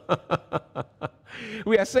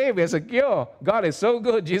 We are saved, we are secure. God is so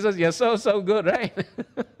good. Jesus, you're so, so good, right?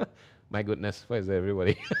 My goodness, where is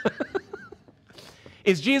everybody?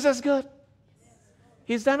 Is Jesus good?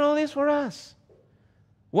 He's done all this for us.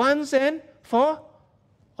 Once and for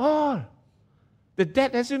all. The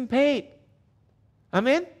debt has been paid.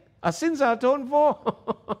 Amen? Our sins are atoned for.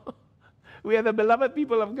 We are the beloved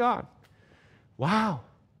people of God. Wow,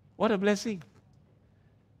 what a blessing.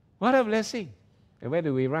 What a blessing. And where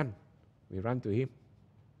do we run? We run to him.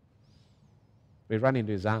 We run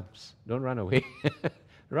into his arms. Don't run away.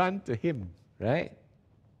 Run to him, right?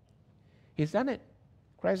 He's done it.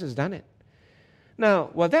 Christ has done it. Now,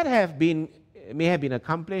 while that may have been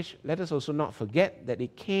accomplished, let us also not forget that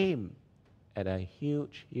it came at a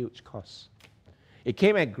huge, huge cost. It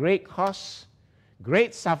came at great cost,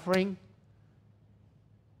 great suffering,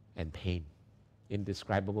 and pain,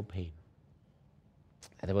 indescribable pain.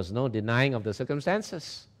 And there was no denying of the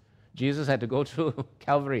circumstances. Jesus had to go through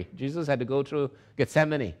Calvary. Jesus had to go through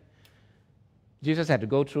Gethsemane. Jesus had to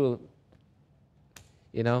go through,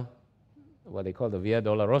 what they call the Via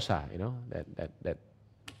Dolorosa,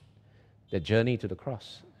 that journey to the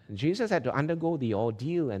cross. And Jesus had to undergo the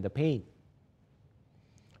ordeal and the pain.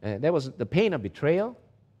 There was the pain of betrayal,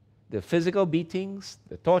 the physical beatings,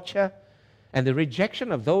 the torture, and the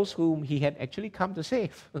rejection of those whom he had actually come to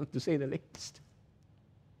save, to say the least.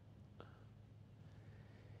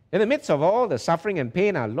 In the midst of all the suffering and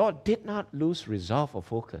pain, our Lord did not lose resolve or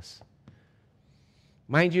focus.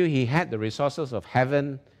 Mind you, he had the resources of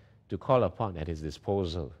heaven to call upon at his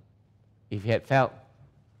disposal. If he had felt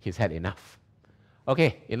he's had enough.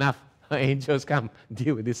 Okay, enough. Angels, come,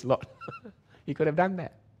 deal with this lot. He could have done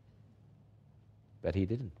that. But he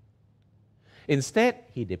didn't. Instead,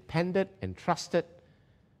 he depended and trusted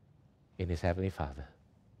in his Heavenly Father.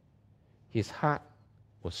 His heart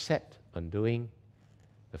was set on doing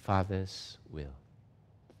the Father's will.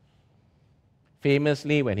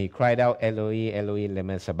 Famously, when he cried out, Eloi, Eloi,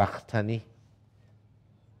 lema sabachthani,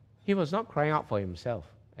 he was not crying out for himself,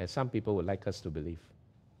 as some people would like us to believe.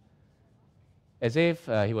 As if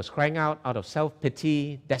he was crying out of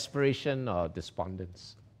self-pity, desperation, or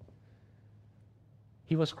despondence.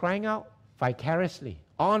 He was crying out vicariously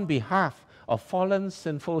on behalf of fallen,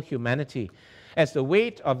 sinful humanity, as the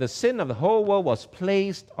weight of the sin of the whole world was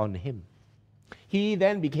placed on him. He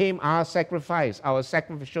then became our sacrifice, our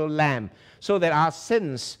sacrificial lamb, so that our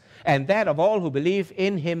sins and that of all who believe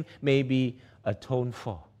in him may be atoned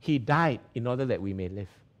for. He died in order that we may live.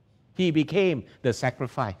 He became the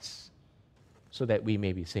sacrifice so that we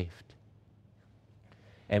may be saved.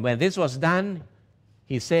 And when this was done,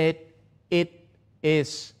 he said, "It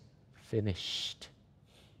is finished."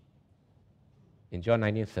 In John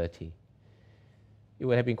 19:30. It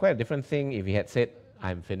would have been quite a different thing if he had said,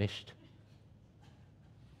 "I'm finished."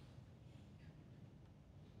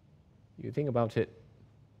 You think about it.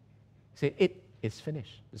 Say, "It is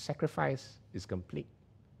finished." The sacrifice is complete.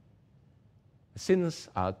 The sins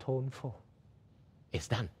are atoned for. It's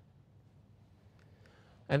done.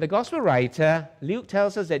 And the gospel writer, Luke,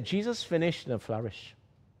 tells us that Jesus finished in a flourish.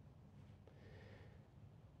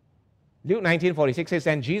 Luke 19:46 says,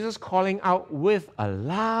 "And Jesus calling out with a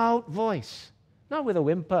loud voice," not with a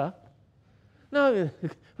whimper, no,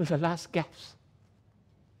 with the last gasp,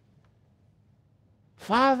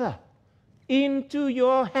 "Father, into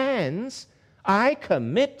your hands I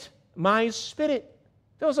commit my spirit."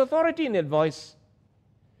 There was authority in that voice.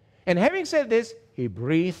 And having said this, he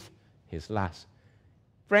breathed his last.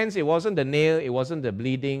 Friends, it wasn't the nail, it wasn't the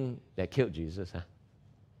bleeding that killed Jesus.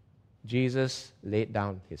 Jesus laid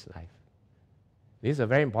down his life. This is a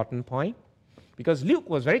very important point, because Luke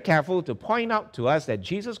was very careful to point out to us that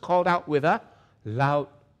Jesus called out with a loud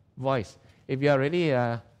voice. If you are really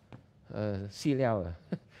si liao,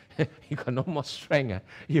 you got no more strength,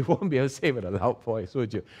 you won't be able to say with a loud voice,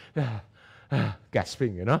 would you?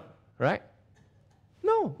 Gasping, you know, right?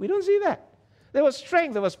 No, we don't see that. There was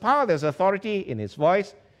strength, there was power, there was authority in his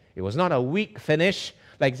voice. It was not a weak finish,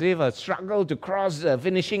 like as if a struggle to cross the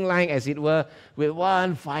finishing line, as it were, with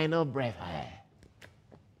one final breath.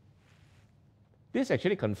 This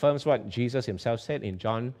actually confirms what Jesus himself said in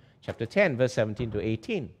John chapter 10, verse 17 to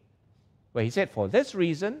 18, where he said, "For this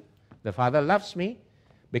reason the Father loves me,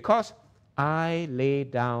 because I lay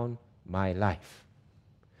down my life,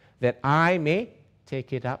 that I may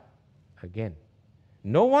take it up again.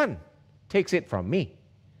 No one takes it from me,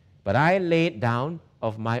 but I lay it down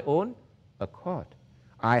of my own accord.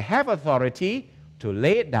 I have authority to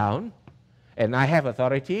lay it down, and I have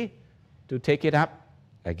authority to take it up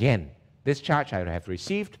again. This charge I have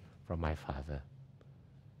received from my Father."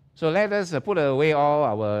 So let us put away all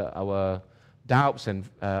our doubts and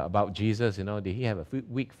about Jesus. You know, did he have a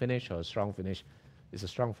weak finish or a strong finish? It's a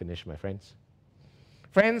strong finish, my friends.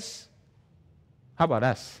 Friends, how about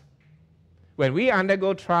us? When we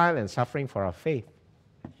undergo trial and suffering for our faith,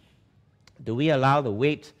 do we allow the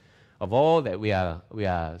weight of all that we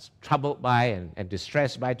are troubled by and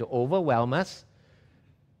distressed by to overwhelm us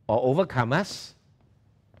or overcome us?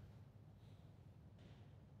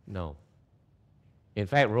 No. In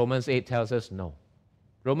fact, Romans 8 tells us no.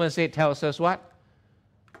 Romans 8 tells us what?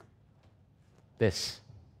 This.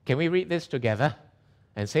 Can we read this together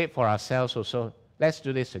and say it for ourselves also? Let's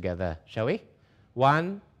do this together, shall we?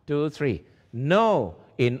 1, 2, 3. No,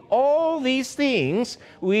 in all these things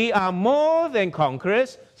we are more than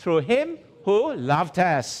conquerors through him who loved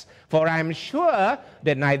us. For I am sure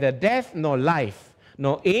that neither death nor life,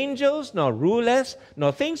 nor angels nor rulers,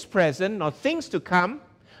 nor things present, nor things to come,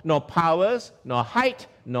 nor powers, nor height,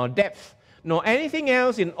 nor depth, nor anything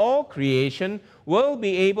else in all creation will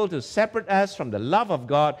be able to separate us from the love of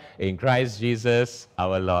God in Christ Jesus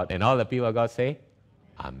our Lord. And all the people of God say,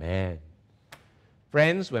 Amen.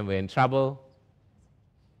 Friends, when we're in trouble,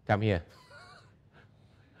 come here.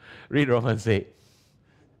 Read Romans 8.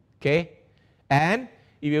 Okay? And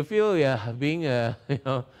if you feel you're being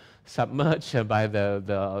submerged by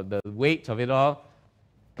the weight of it all,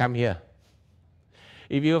 come here.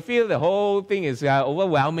 If you feel the whole thing is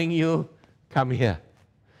overwhelming you, come here.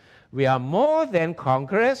 We are more than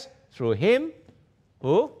conquerors through him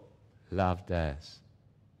who loved us.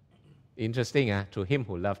 Interesting, through him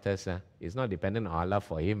who loved us. It's not dependent on our love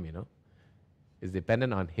for him, It's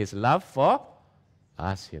dependent on his love for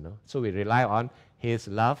us, So we rely on his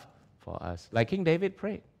love for us. Like King David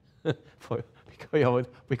prayed,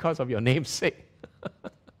 because of your name's sake.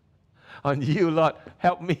 On you, Lord,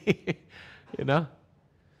 help me.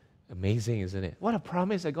 Amazing, isn't it? What a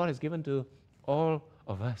promise that God has given to all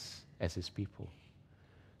of us as his people.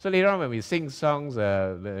 So later on when we sing songs,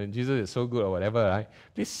 Jesus is so good or whatever, right?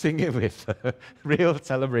 Please sing it with real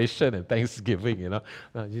celebration and thanksgiving,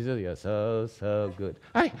 Jesus, you're so, so good.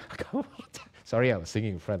 Sorry, I was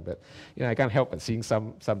singing in front, but I can't help but sing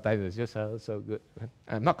sometimes. It's just so, so good.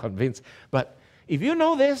 I'm not convinced. But if you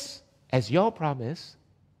know this as your promise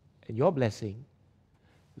and your blessing,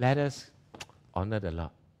 let us honor the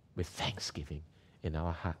Lord with thanksgiving in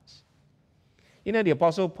our hearts. The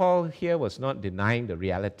Apostle Paul here was not denying the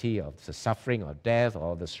reality of the suffering or death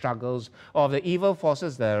or the struggles or the evil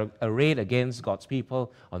forces that are arrayed against God's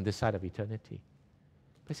people on this side of eternity.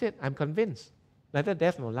 He said, I'm convinced neither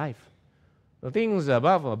death nor life, no things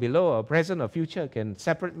above or below or present or future can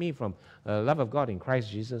separate me from the love of God in Christ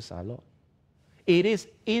Jesus our Lord. It is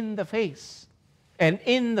in the face and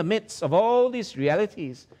in the midst of all these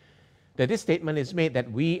realities that this statement is made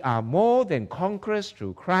that we are more than conquerors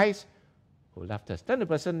through Christ who loved us. Turn to the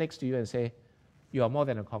person next to you and say, you are more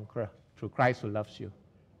than a conqueror through Christ who loves you.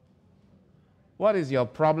 What is your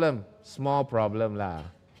problem? Small problem lah.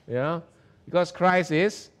 Because Christ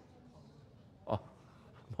is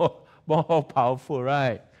more powerful,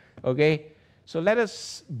 right? Okay? So let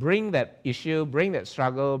us bring that issue, bring that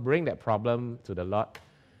struggle, bring that problem to the Lord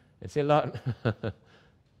and say, Lord,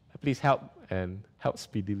 please help and help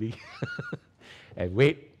speedily. And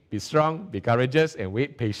wait, be strong, be courageous, and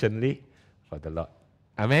wait patiently for the Lord.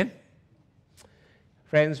 Amen?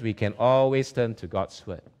 Friends, we can always turn to God's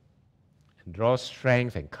word and draw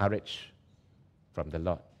strength and courage from the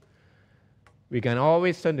Lord. We can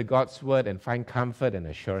always turn to God's word and find comfort and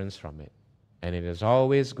assurance from it. And it is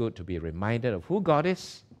always good to be reminded of who God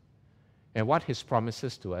is and what his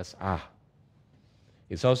promises to us are.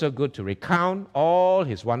 It's also good to recount all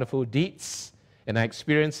his wonderful deeds and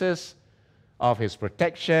experiences of his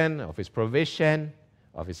protection, of his provision,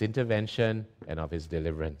 of his intervention, and of his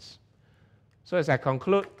deliverance. So as I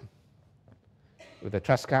conclude with the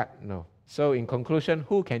trust card, no. So in conclusion,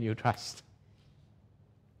 who can you trust?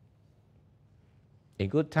 In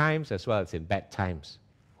good times as well as in bad times,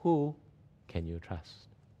 who can you trust?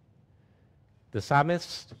 The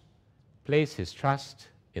psalmist placed his trust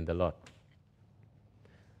in the Lord.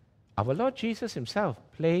 Our Lord Jesus himself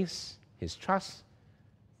placed his trust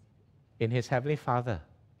in his Heavenly Father,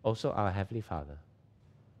 also our Heavenly Father.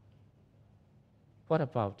 What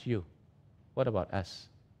about you? What about us?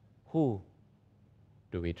 Who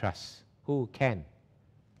do we trust? Who can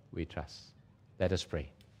we trust? Let us pray.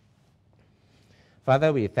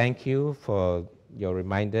 Father, we thank you for your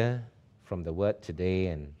reminder from the word today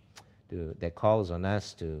and that calls on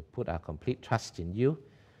us to put our complete trust in you,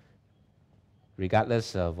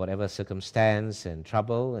 regardless of whatever circumstance and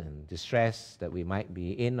trouble and distress that we might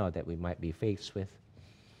be in or that we might be faced with.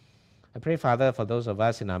 I pray, Father, for those of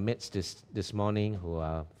us in our midst this morning who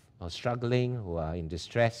are struggling, who are in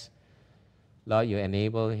distress, Lord, you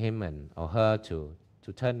enable him or her to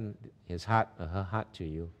turn his heart or her heart to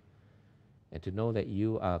you and to know that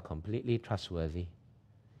you are completely trustworthy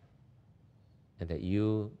and that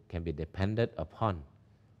you can be depended upon,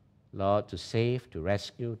 Lord, to save, to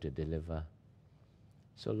rescue, to deliver.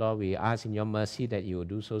 So, Lord, we ask in your mercy that you will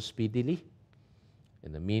do so speedily.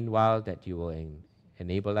 In the meanwhile, that you will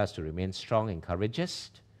enable us to remain strong and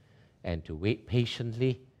courageous and to wait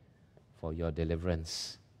patiently for your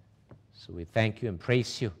deliverance. So we thank you and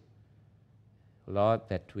praise you, Lord,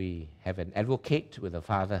 that we have an advocate with the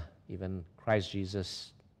Father, even Christ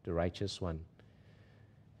Jesus, the righteous one.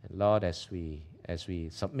 And Lord, as we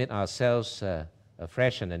submit ourselves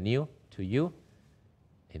afresh and anew to you,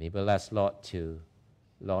 enable us, Lord, to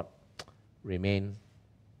remain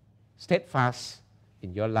steadfast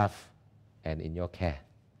in your love and in your care.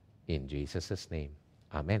 In Jesus' name,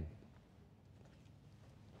 amen.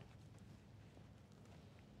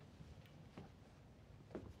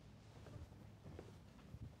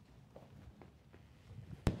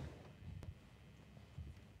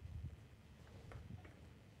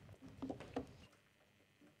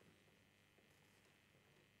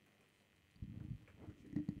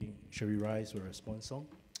 Shall we rise for a response song?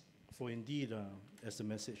 For indeed, as the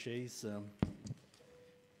message says,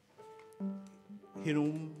 in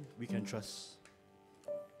whom we can trust.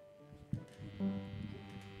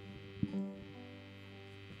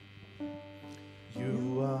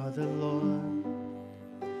 are the Lord,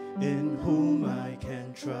 in whom I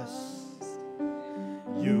can trust.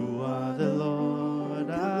 You are the Lord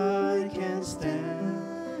I can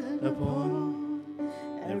stand upon.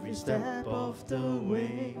 Every step of the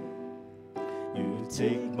way, you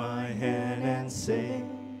take my hand and say,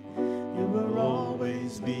 you will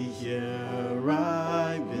always be here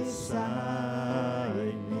right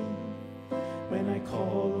beside me. When I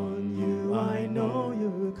call on you, I know you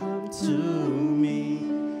will come to me.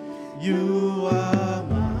 You are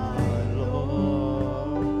my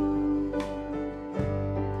Lord,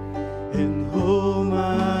 in whom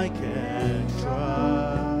I can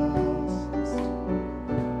trust.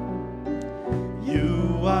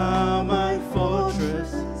 You are my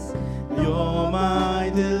fortress, you're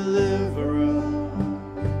my deliverer,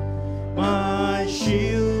 my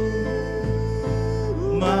shield,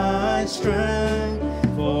 my strength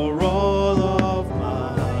for all of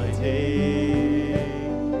my days.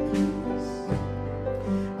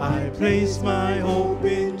 I place my hope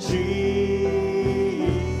in Jesus,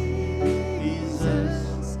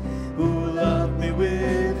 who loved me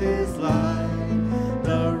with his life,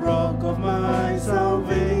 the rock of my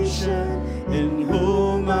salvation, in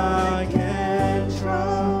whom I can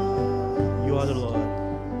trust. You are the Lord.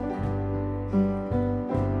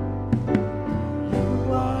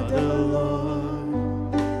 You are the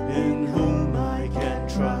Lord, in whom I can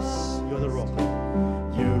trust. You are the rock.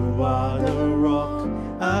 You are the rock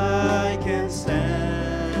I can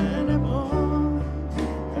stand upon.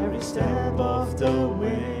 Every step of the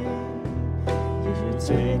way, you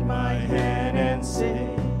take my hand and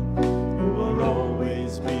say, you will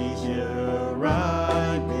always be here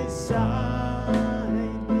right beside me.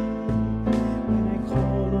 When I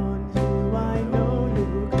call on you, I know you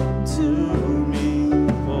will come to me.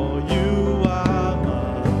 For you are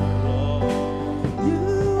my Lord. You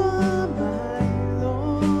are my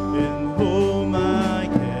Lord, in whom I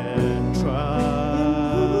can trust.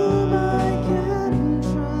 In whom I can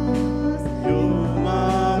trust. You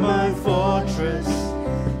are my fortress,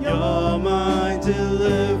 you're my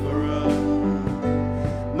deliverer,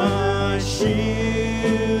 my shield,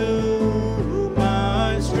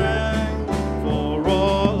 my strength for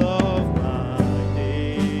all of my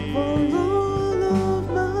days. For all of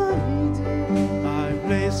my days, I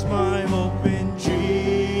place my hope in Jesus,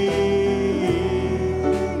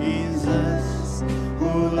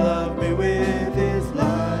 who loved me with his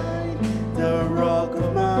life, the rock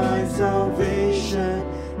of my salvation,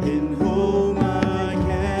 in whom I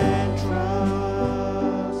can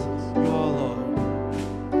trust. You are Lord,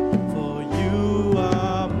 for you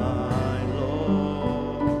are my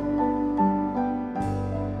Lord,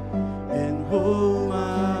 in whom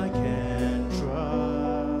I can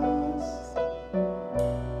trust.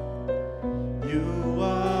 You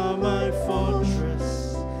are my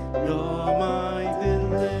fortress, you're my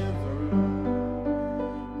deliverer,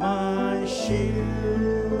 my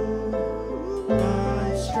shield,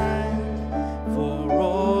 my strength for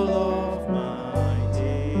all of my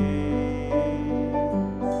days.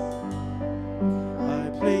 I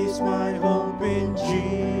place my hope in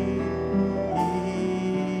Jesus,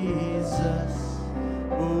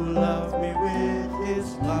 who loved me with his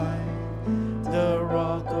life, the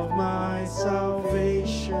rock of my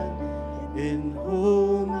salvation, in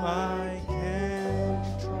whom I can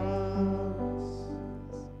trust.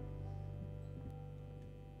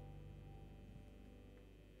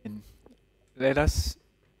 Let us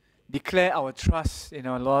declare our trust in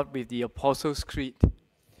our Lord with the Apostles' Creed.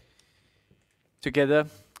 Together,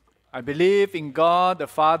 I believe in God, the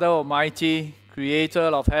Father Almighty, creator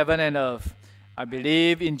of heaven and earth. I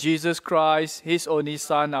believe in Jesus Christ, his only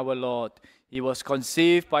Son, our Lord. He was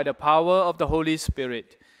conceived by the power of the Holy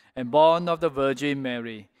Spirit and born of the Virgin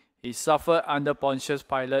Mary. He suffered under Pontius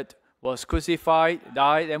Pilate, was crucified,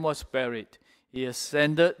 died, and was buried. He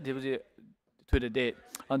ascended to the dead.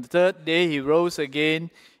 On the third day he rose again.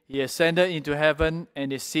 He ascended into heaven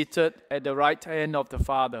and is seated at the right hand of the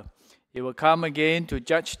Father. He will come again to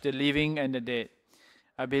judge the living and the dead.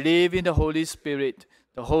 I believe in the Holy Spirit,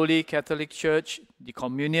 the Holy Catholic Church, the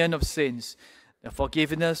communion of saints, the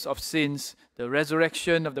forgiveness of sins, the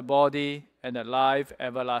resurrection of the body, and the life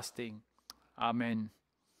everlasting. Amen.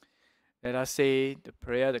 Let us say the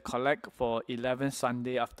prayer, the collect for 11th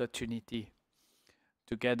Sunday after Trinity.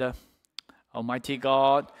 Together. Almighty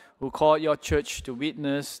God, who called your church to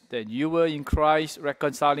witness that you were in Christ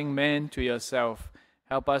reconciling men to yourself,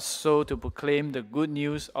 help us so to proclaim the good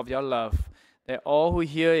news of your love, that all who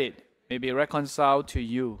hear it may be reconciled to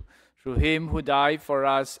you, through him who died for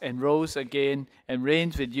us and rose again and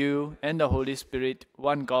reigns with you and the Holy Spirit,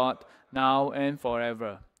 one God, now and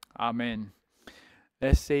forever. Amen.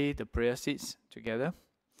 Let's say the prayer seats together.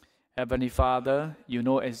 Heavenly Father, you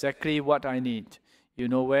know exactly what I need. You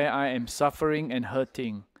know where I am suffering and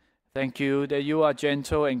hurting. Thank you that you are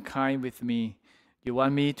gentle and kind with me. You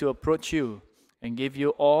want me to approach you and give you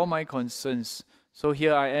all my concerns. So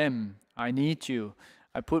here I am. I need you.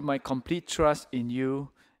 I put my complete trust in you.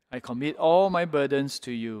 I commit all my burdens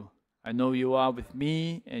to you. I know you are with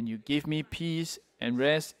me and you give me peace and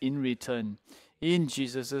rest in return. In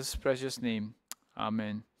Jesus' precious name,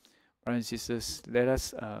 amen. Brothers and sisters, let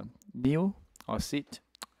us kneel or sit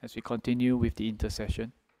as we continue with the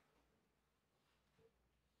intercession.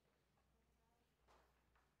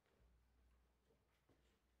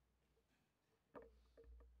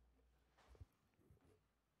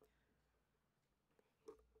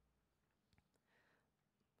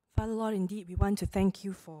 Father Lord, indeed, we want to thank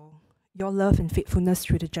you for your love and faithfulness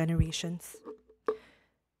through the generations.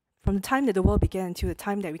 From the time that the world began until the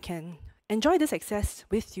time that we can enjoy this access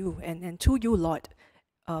with you and to you, Lord,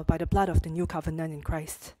 by the blood of the new covenant in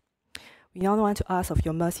Christ. We now want to ask of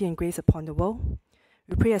your mercy and grace upon the world.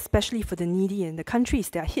 We pray especially for the needy in the countries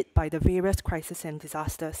that are hit by the various crises and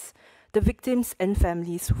disasters, the victims and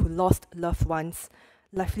families who lost loved ones,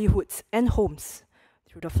 livelihoods and homes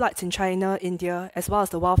through the floods in China, India, as well as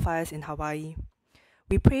the wildfires in Hawaii.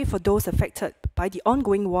 We pray for those affected by the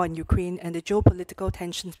ongoing war in Ukraine and the geopolitical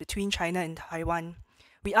tensions between China and Taiwan.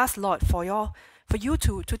 We ask, Lord, for you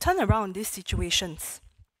to turn around these situations.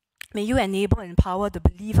 May you enable and empower the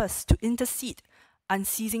believers to intercede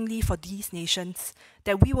unceasingly for these nations,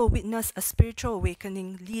 that we will witness a spiritual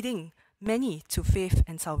awakening leading many to faith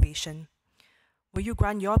and salvation. Will you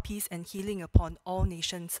grant your peace and healing upon all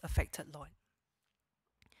nations affected, Lord?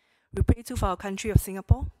 We pray too for our country of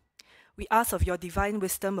Singapore. We ask of your divine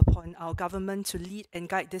wisdom upon our government to lead and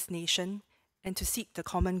guide this nation and to seek the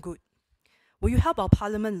common good. Will you help our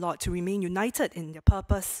parliament, Lord, to remain united in their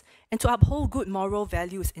purpose and to uphold good moral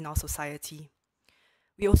values in our society?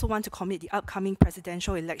 We also want to commit the upcoming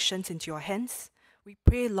presidential elections into your hands. We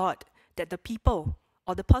pray, Lord, that the people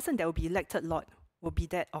or the person that will be elected, Lord, will be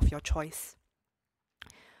that of your choice.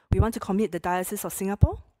 We want to commit the Diocese of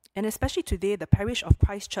Singapore, and especially today, the Parish of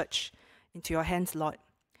Christ Church, into your hands, Lord.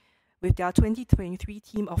 With their 2023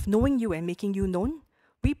 theme of knowing you and making you known,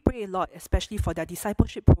 we pray, Lord, especially for their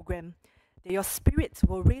discipleship program, that your Spirit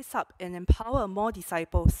will raise up and empower more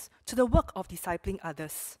disciples to the work of discipling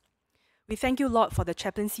others. We thank you, Lord, for the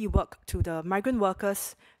chaplaincy work to the migrant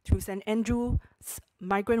workers through St. Andrew's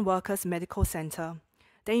Migrant Workers Medical Center,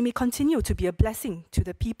 that it may continue to be a blessing to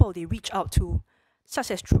the people they reach out to,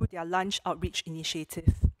 such as through their lunch outreach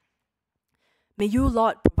initiative. May you,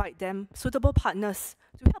 Lord, provide them suitable partners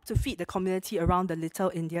to help to feed the community around the Little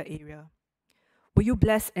India area. Will you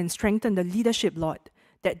bless and strengthen the leadership, Lord,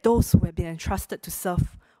 that those who have been entrusted to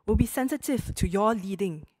serve will be sensitive to your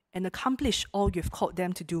leading and accomplish all you have called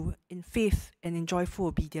them to do in faith and in joyful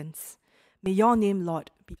obedience. May your name, Lord,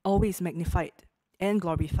 be always magnified and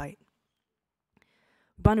glorified.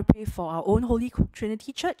 We want to pray for our own Holy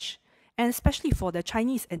Trinity Church, and especially for the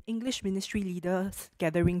Chinese and English ministry leaders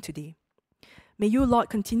gathering today. May you, Lord,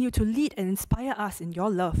 continue to lead and inspire us in your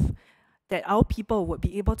love, that our people would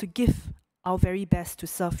be able to give our very best to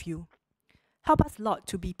serve you. Help us, Lord,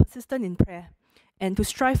 to be persistent in prayer and to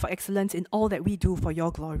strive for excellence in all that we do for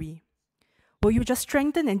your glory. Will you just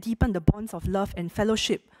strengthen and deepen the bonds of love and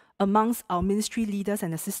fellowship amongst our ministry leaders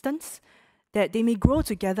and assistants, that they may grow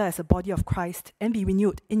together as a body of Christ and be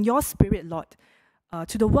renewed in your Spirit, Lord,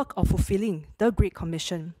 to the work of fulfilling the Great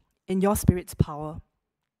Commission in your Spirit's power.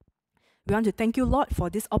 We want to thank you, Lord,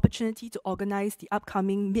 for this opportunity to organize the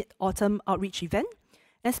upcoming Mid-Autumn Outreach event,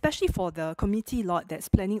 especially for the committee, Lord, that's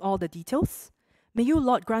planning all the details. May you,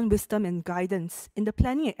 Lord, grant wisdom and guidance in the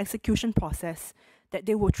planning and execution process, that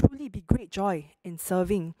there will truly be great joy in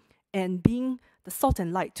serving and being the salt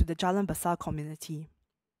and light to the Jalan Besar community.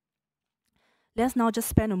 Let's now just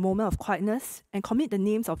spend a moment of quietness and commit the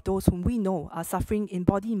names of those whom we know are suffering in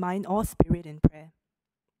body, mind, or spirit in prayer.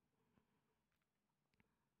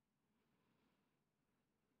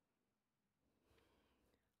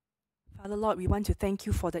 Father Lord, we want to thank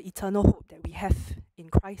you for the eternal hope that we have in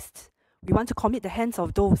Christ. We want to commit the hands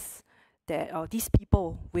of those that are these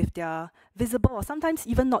people with their visible or sometimes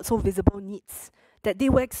even not so visible needs, that they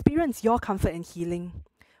will experience your comfort and healing.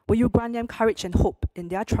 Will you grant them courage and hope in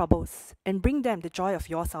their troubles and bring them the joy of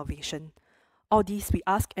your salvation? All these we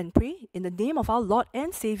ask and pray in the name of our Lord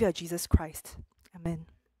and Savior Jesus Christ. Amen.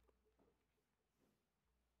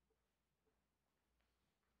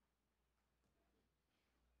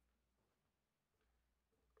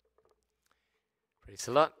 Praise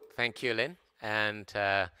the Lord. Thank you, Lynn. And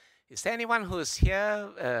Is there anyone who is here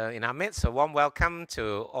in our midst? A warm welcome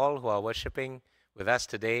to all who are worshiping with us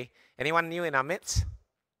today. Anyone new in our midst?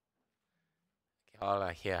 Okay, all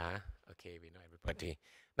are here, huh? Okay, we know everybody.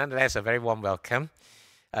 Nonetheless, a very warm welcome.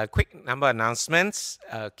 A quick number of announcements.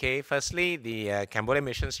 Okay, firstly, the Cambodia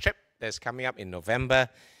missions trip that's coming up in November.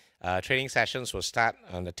 Training sessions will start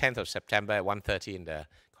on the 10th of September at 1:30 in the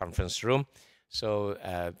conference room. So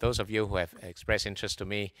those of you who have expressed interest to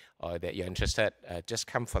me or that you're interested, just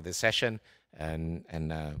come for the session and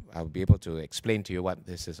I'll be able to explain to you what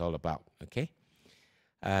this is all about, okay?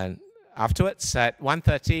 And afterwards, at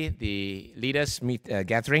 1:30, the leaders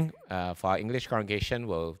gathering for our English congregation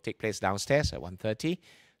will take place downstairs at 1:30.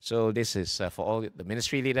 So this is for all the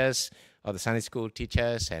ministry leaders, all the Sunday school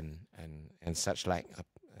teachers and such like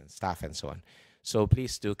staff and so on. So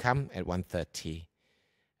please do come at 1:30.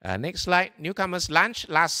 Next slide, newcomers lunch,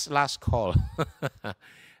 last call.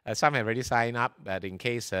 Some have already signed up, but in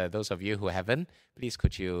case those of you who haven't, please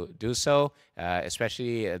could you do so,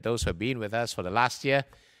 especially those who have been with us for the last year.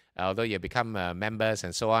 Although you become members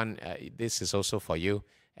and so on, this is also for you,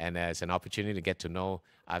 and it's an opportunity to get to know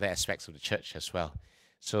other aspects of the church as well.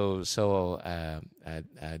 So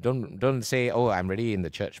don't say, oh, I'm already in the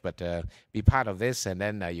church, but be part of this, and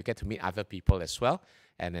then you get to meet other people as well,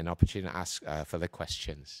 and an opportunity to ask further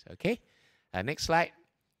questions. Okay, next slide.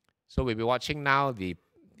 So we'll be watching now the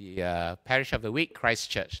Parish of the Week,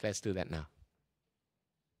 Christchurch. Let's do that now.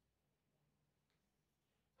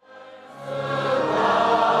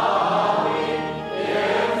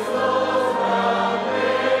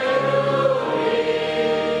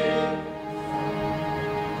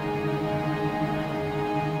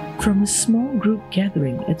 From a small group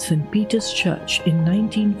gathering at St. Peter's Church in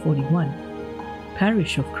 1941,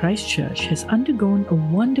 Parish of Christchurch has undergone a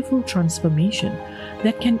wonderful transformation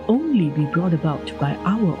that can only be brought about by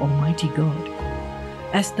our Almighty God.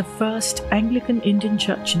 As the first Anglican Indian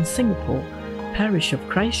church in Singapore, Parish of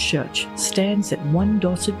Christchurch stands at 1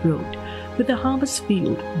 Dorset Road with a harvest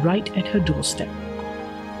field right at her doorstep.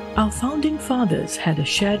 Our founding fathers had a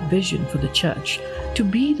shared vision for the church to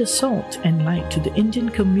be the salt and light to the Indian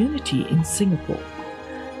community in Singapore.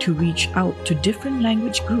 To reach out to different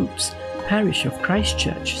language groups, Parish of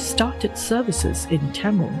Christchurch started services in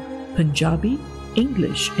Tamil, Punjabi,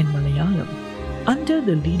 English and Malayalam. Under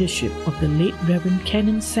the leadership of the late Reverend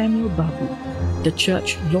Canon Samuel Babu, the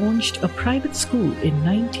church launched a private school in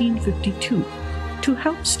 1952 to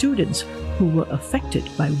help students who were affected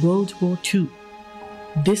by World War II.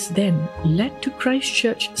 This then led to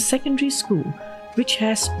Christchurch Secondary School, which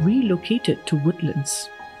has relocated to Woodlands.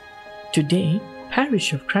 Today,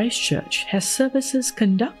 Parish of Christchurch has services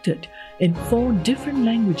conducted in 4 different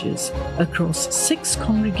languages across 6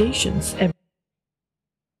 congregations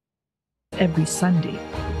every Sunday.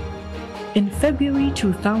 In February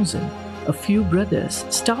 2000, a few brothers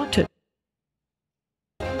started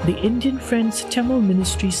the Indian Friends Tamil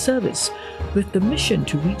Ministry service with the mission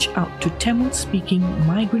to reach out to Tamil-speaking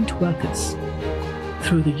migrant workers.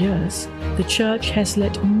 Through the years, the church has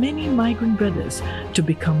led many migrant brothers to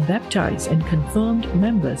become baptized and confirmed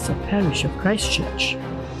members of Parish of Christchurch.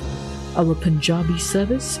 Our Punjabi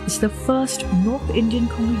service is the first North Indian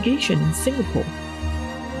congregation in Singapore.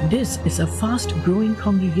 This is a fast-growing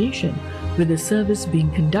congregation with the service being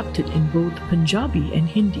conducted in both Punjabi and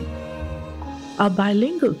Hindi. Our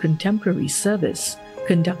bilingual contemporary service,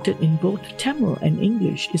 conducted in both Tamil and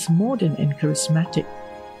English, is modern and charismatic.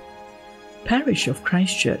 Parish of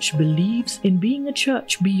Christchurch believes in being a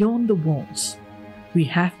church beyond the walls. We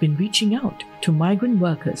have been reaching out to migrant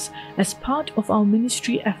workers as part of our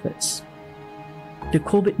ministry efforts. The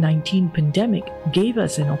COVID-19 pandemic gave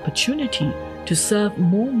us an opportunity to serve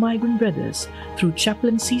more migrant brothers through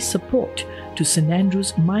chaplaincy support to St.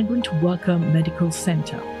 Andrew's Migrant Worker Medical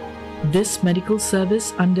Centre. This medical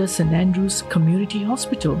service under St. Andrew's Community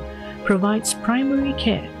Hospital provides primary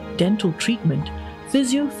care, dental treatment,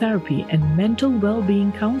 physiotherapy and mental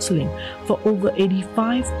well-being counseling for over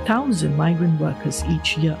 85,000 migrant workers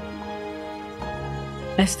each year.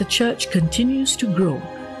 As the church continues to grow,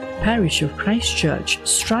 Parish of Christchurch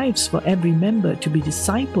strives for every member to be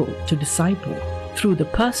disciple to disciple through the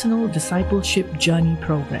Personal Discipleship Journey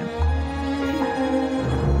program.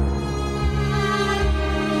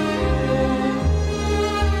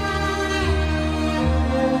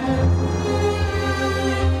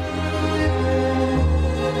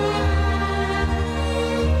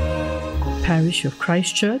 Parish of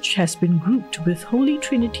Christchurch has been grouped with Holy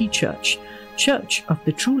Trinity Church, Church of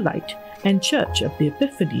the True Light, and Church of the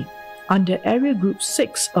Epiphany under Area Group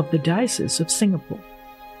 6 of the Diocese of Singapore.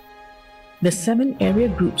 The 7 area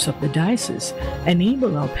groups of the diocese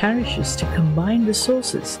enable our parishes to combine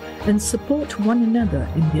resources and support one another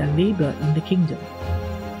in their labor in the kingdom.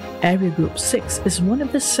 Area Group 6 is one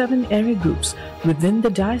of the 7 area groups within the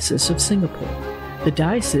Diocese of Singapore. The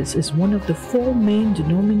diocese is one of the 4 main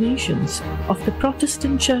denominations of the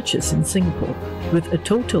Protestant churches in Singapore, with a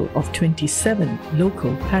total of 27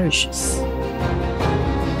 local parishes.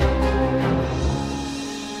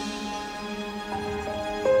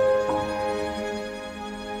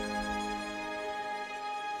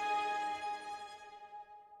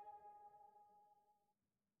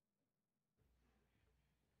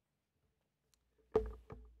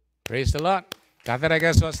 Praise the Lord.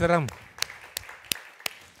 Kata-kata saudara.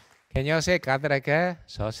 Can you all say kata-kata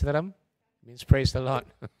saudara? Means praise the Lord.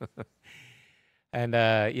 And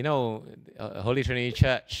Holy Trinity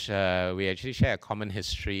Church, we actually share a common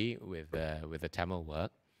history with the Tamil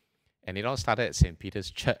work, and it all started at St. Peter's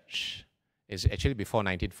Church. It's actually before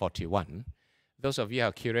 1941. Those of you who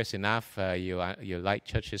are curious enough, you like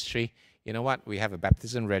church history. You know what? We have a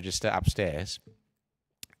baptism register upstairs.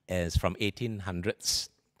 It's from 1800s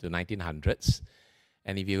to 1900s,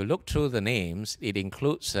 and if you look through the names, it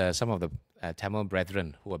includes some of the Tamil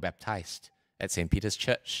brethren who were baptized at St. Peter's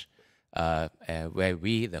Church, where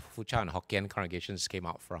we, the Fucha and Hokkien congregations, came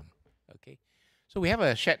out from. Okay, so we have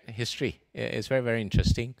a shared history. It's very, very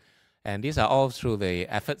interesting, and these are all through the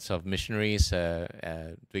efforts of missionaries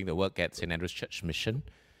doing the work at St. Andrew's Church Mission.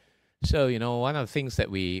 So, you know, one of the things that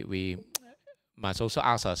we must also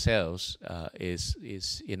ask ourselves is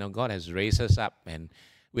God has raised us up, and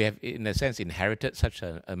we have, in a sense, inherited such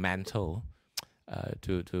a mantle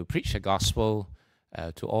to preach the gospel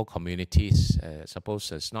to all communities. Suppose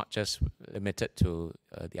it's not just limited to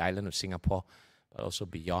the island of Singapore, but also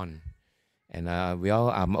beyond. And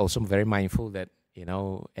I'm also very mindful that, you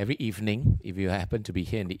know, every evening, if you happen to be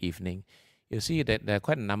here in the evening, you'll see that there are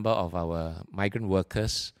quite a number of our migrant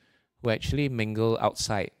workers who actually mingle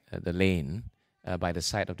outside the lane by the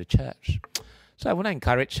side of the church. So I want to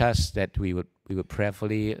encourage us that we would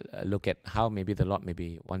prayerfully look at how maybe the Lord may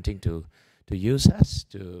be wanting to use us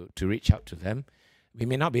to reach out to them. We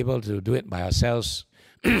may not be able to do it by ourselves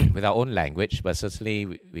with our own language, but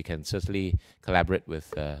certainly we can certainly collaborate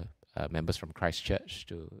with members from Christ Church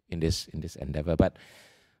in this endeavor. But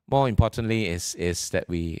more importantly is that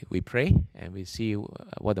we pray and we see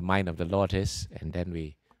what the mind of the Lord is, and then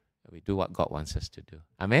we do what God wants us to do.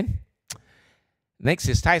 Amen. Next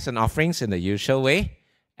is tithes and offerings in the usual way.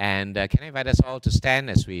 And can I invite us all to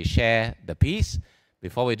stand as we share the peace?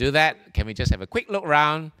 Before we do that, can we just have a quick look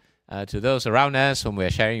around to those around us whom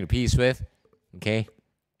we're sharing the peace with? Okay.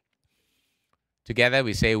 Together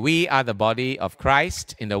we say, we are the body of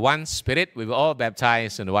Christ. In the one Spirit, we were all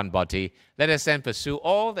baptized in the one body. Let us then pursue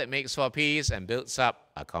all that makes for peace and builds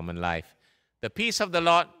up our common life. The peace of the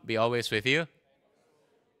Lord be always with you.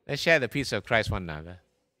 Let's share the peace of Christ one another.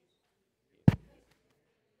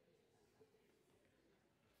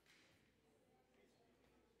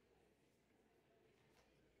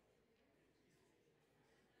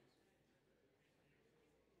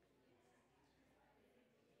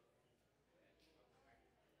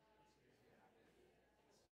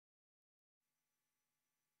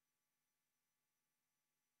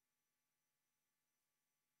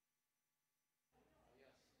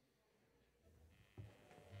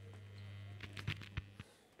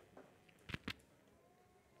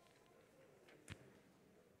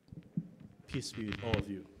 Peace be with all of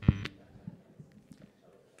you.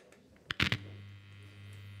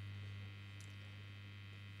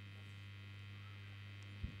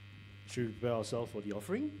 Should we prepare ourselves for the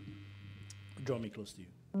offering? Draw me close to you.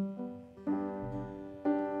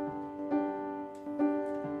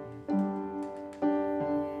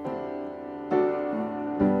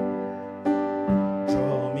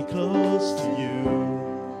 Draw me close to you.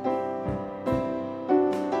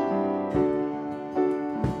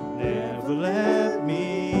 Never let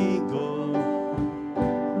me go.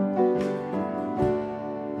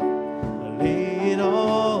 I lay it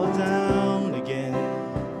all down again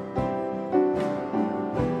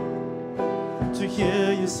to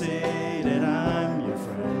hear you say that I'm your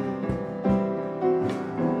friend.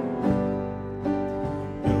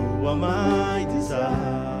 You are my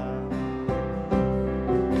desire.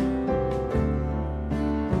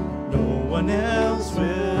 No one else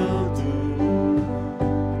will do.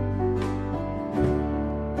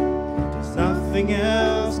 There's nothing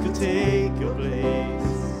else could take your place.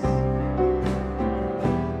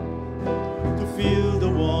 To feel the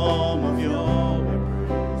warmth of your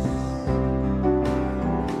embrace.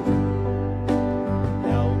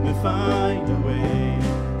 Help me find a way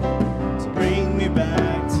to bring me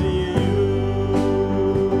back to you.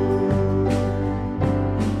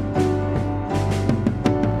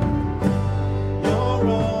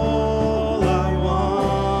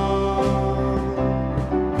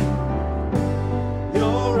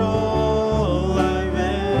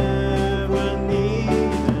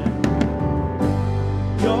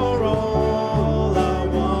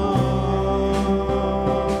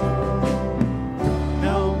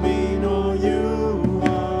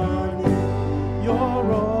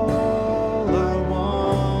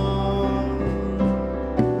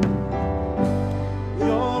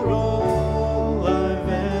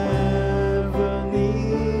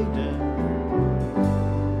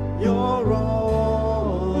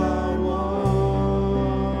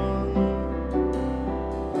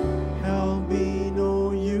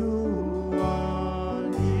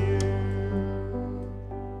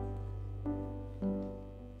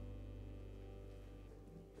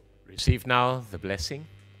 Receive now the blessing.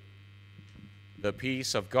 The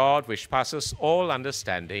peace of God, which passes all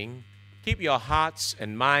understanding, keep your hearts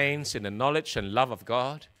and minds in the knowledge and love of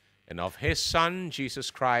God and of His Son,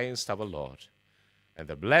 Jesus Christ our Lord. And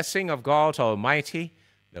the blessing of God Almighty,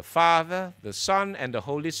 the Father, the Son, and the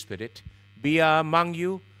Holy Spirit be among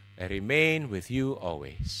you and remain with you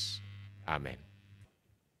always. Amen.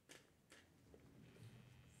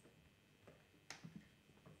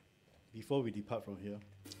 Before we depart from here,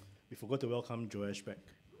 we forgot to welcome Joash back.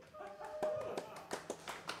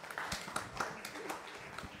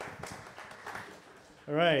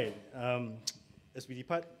 All right, as we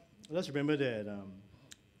depart, let's remember that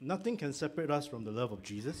nothing can separate us from the love of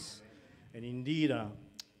Jesus. And indeed,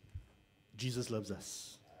 Jesus loves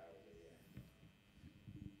us.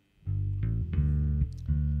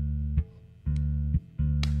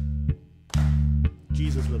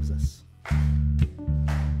 Jesus loves us.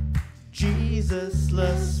 Jesus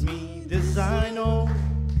loves me, this I know,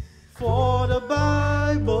 for the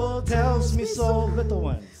Bible tells me so.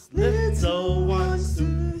 Little ones to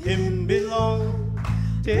Him belong.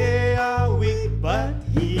 They are weak, but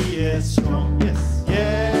He is strong. Yes,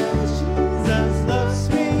 yes, Jesus loves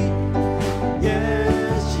me.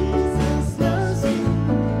 Yes, Jesus loves me.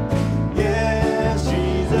 Yes,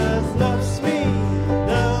 Jesus loves me.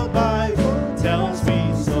 The Bible tells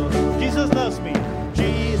me so. Jesus loves me.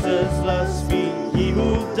 Jesus loves me. He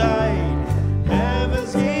who died,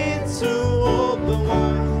 heaven's gates to open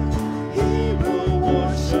wide. He will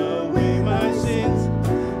wash away my sins.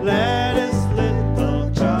 Let His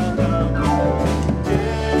little child come.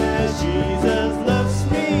 Yes, Jesus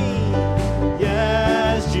loves me.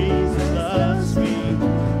 Yes, Jesus loves me.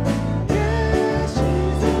 Yes,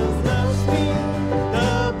 Jesus loves me.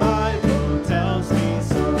 The Bible tells me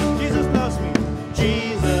so. Jesus loves me.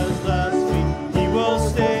 Jesus loves me. He will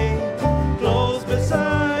stay close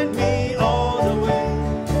beside me all the way.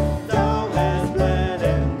 Thou hast bled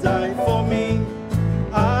and died for me.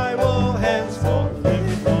 I will henceforth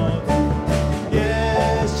live for thee.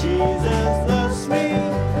 Yes, Jesus loves me.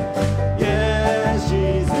 Yes,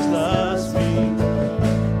 Jesus loves me.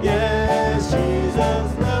 Yes,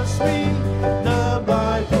 Jesus loves me. The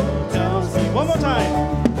Bible tells me. One more time.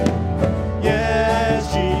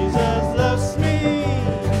 Yes, Jesus loves me.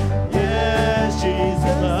 Yes,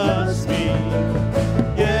 Jesus loves me.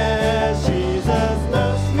 Yes, Jesus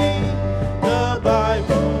loves me. The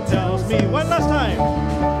Bible tells me. One last time.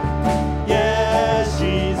 Yes,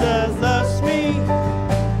 Jesus loves me.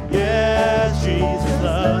 Yes, Jesus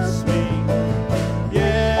loves me.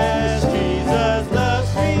 Yes, Jesus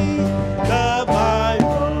loves me. The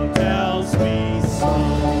Bible tells me so.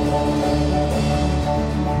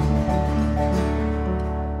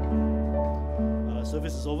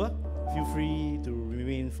 Service is over. Feel free to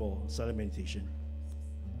remain for silent meditation.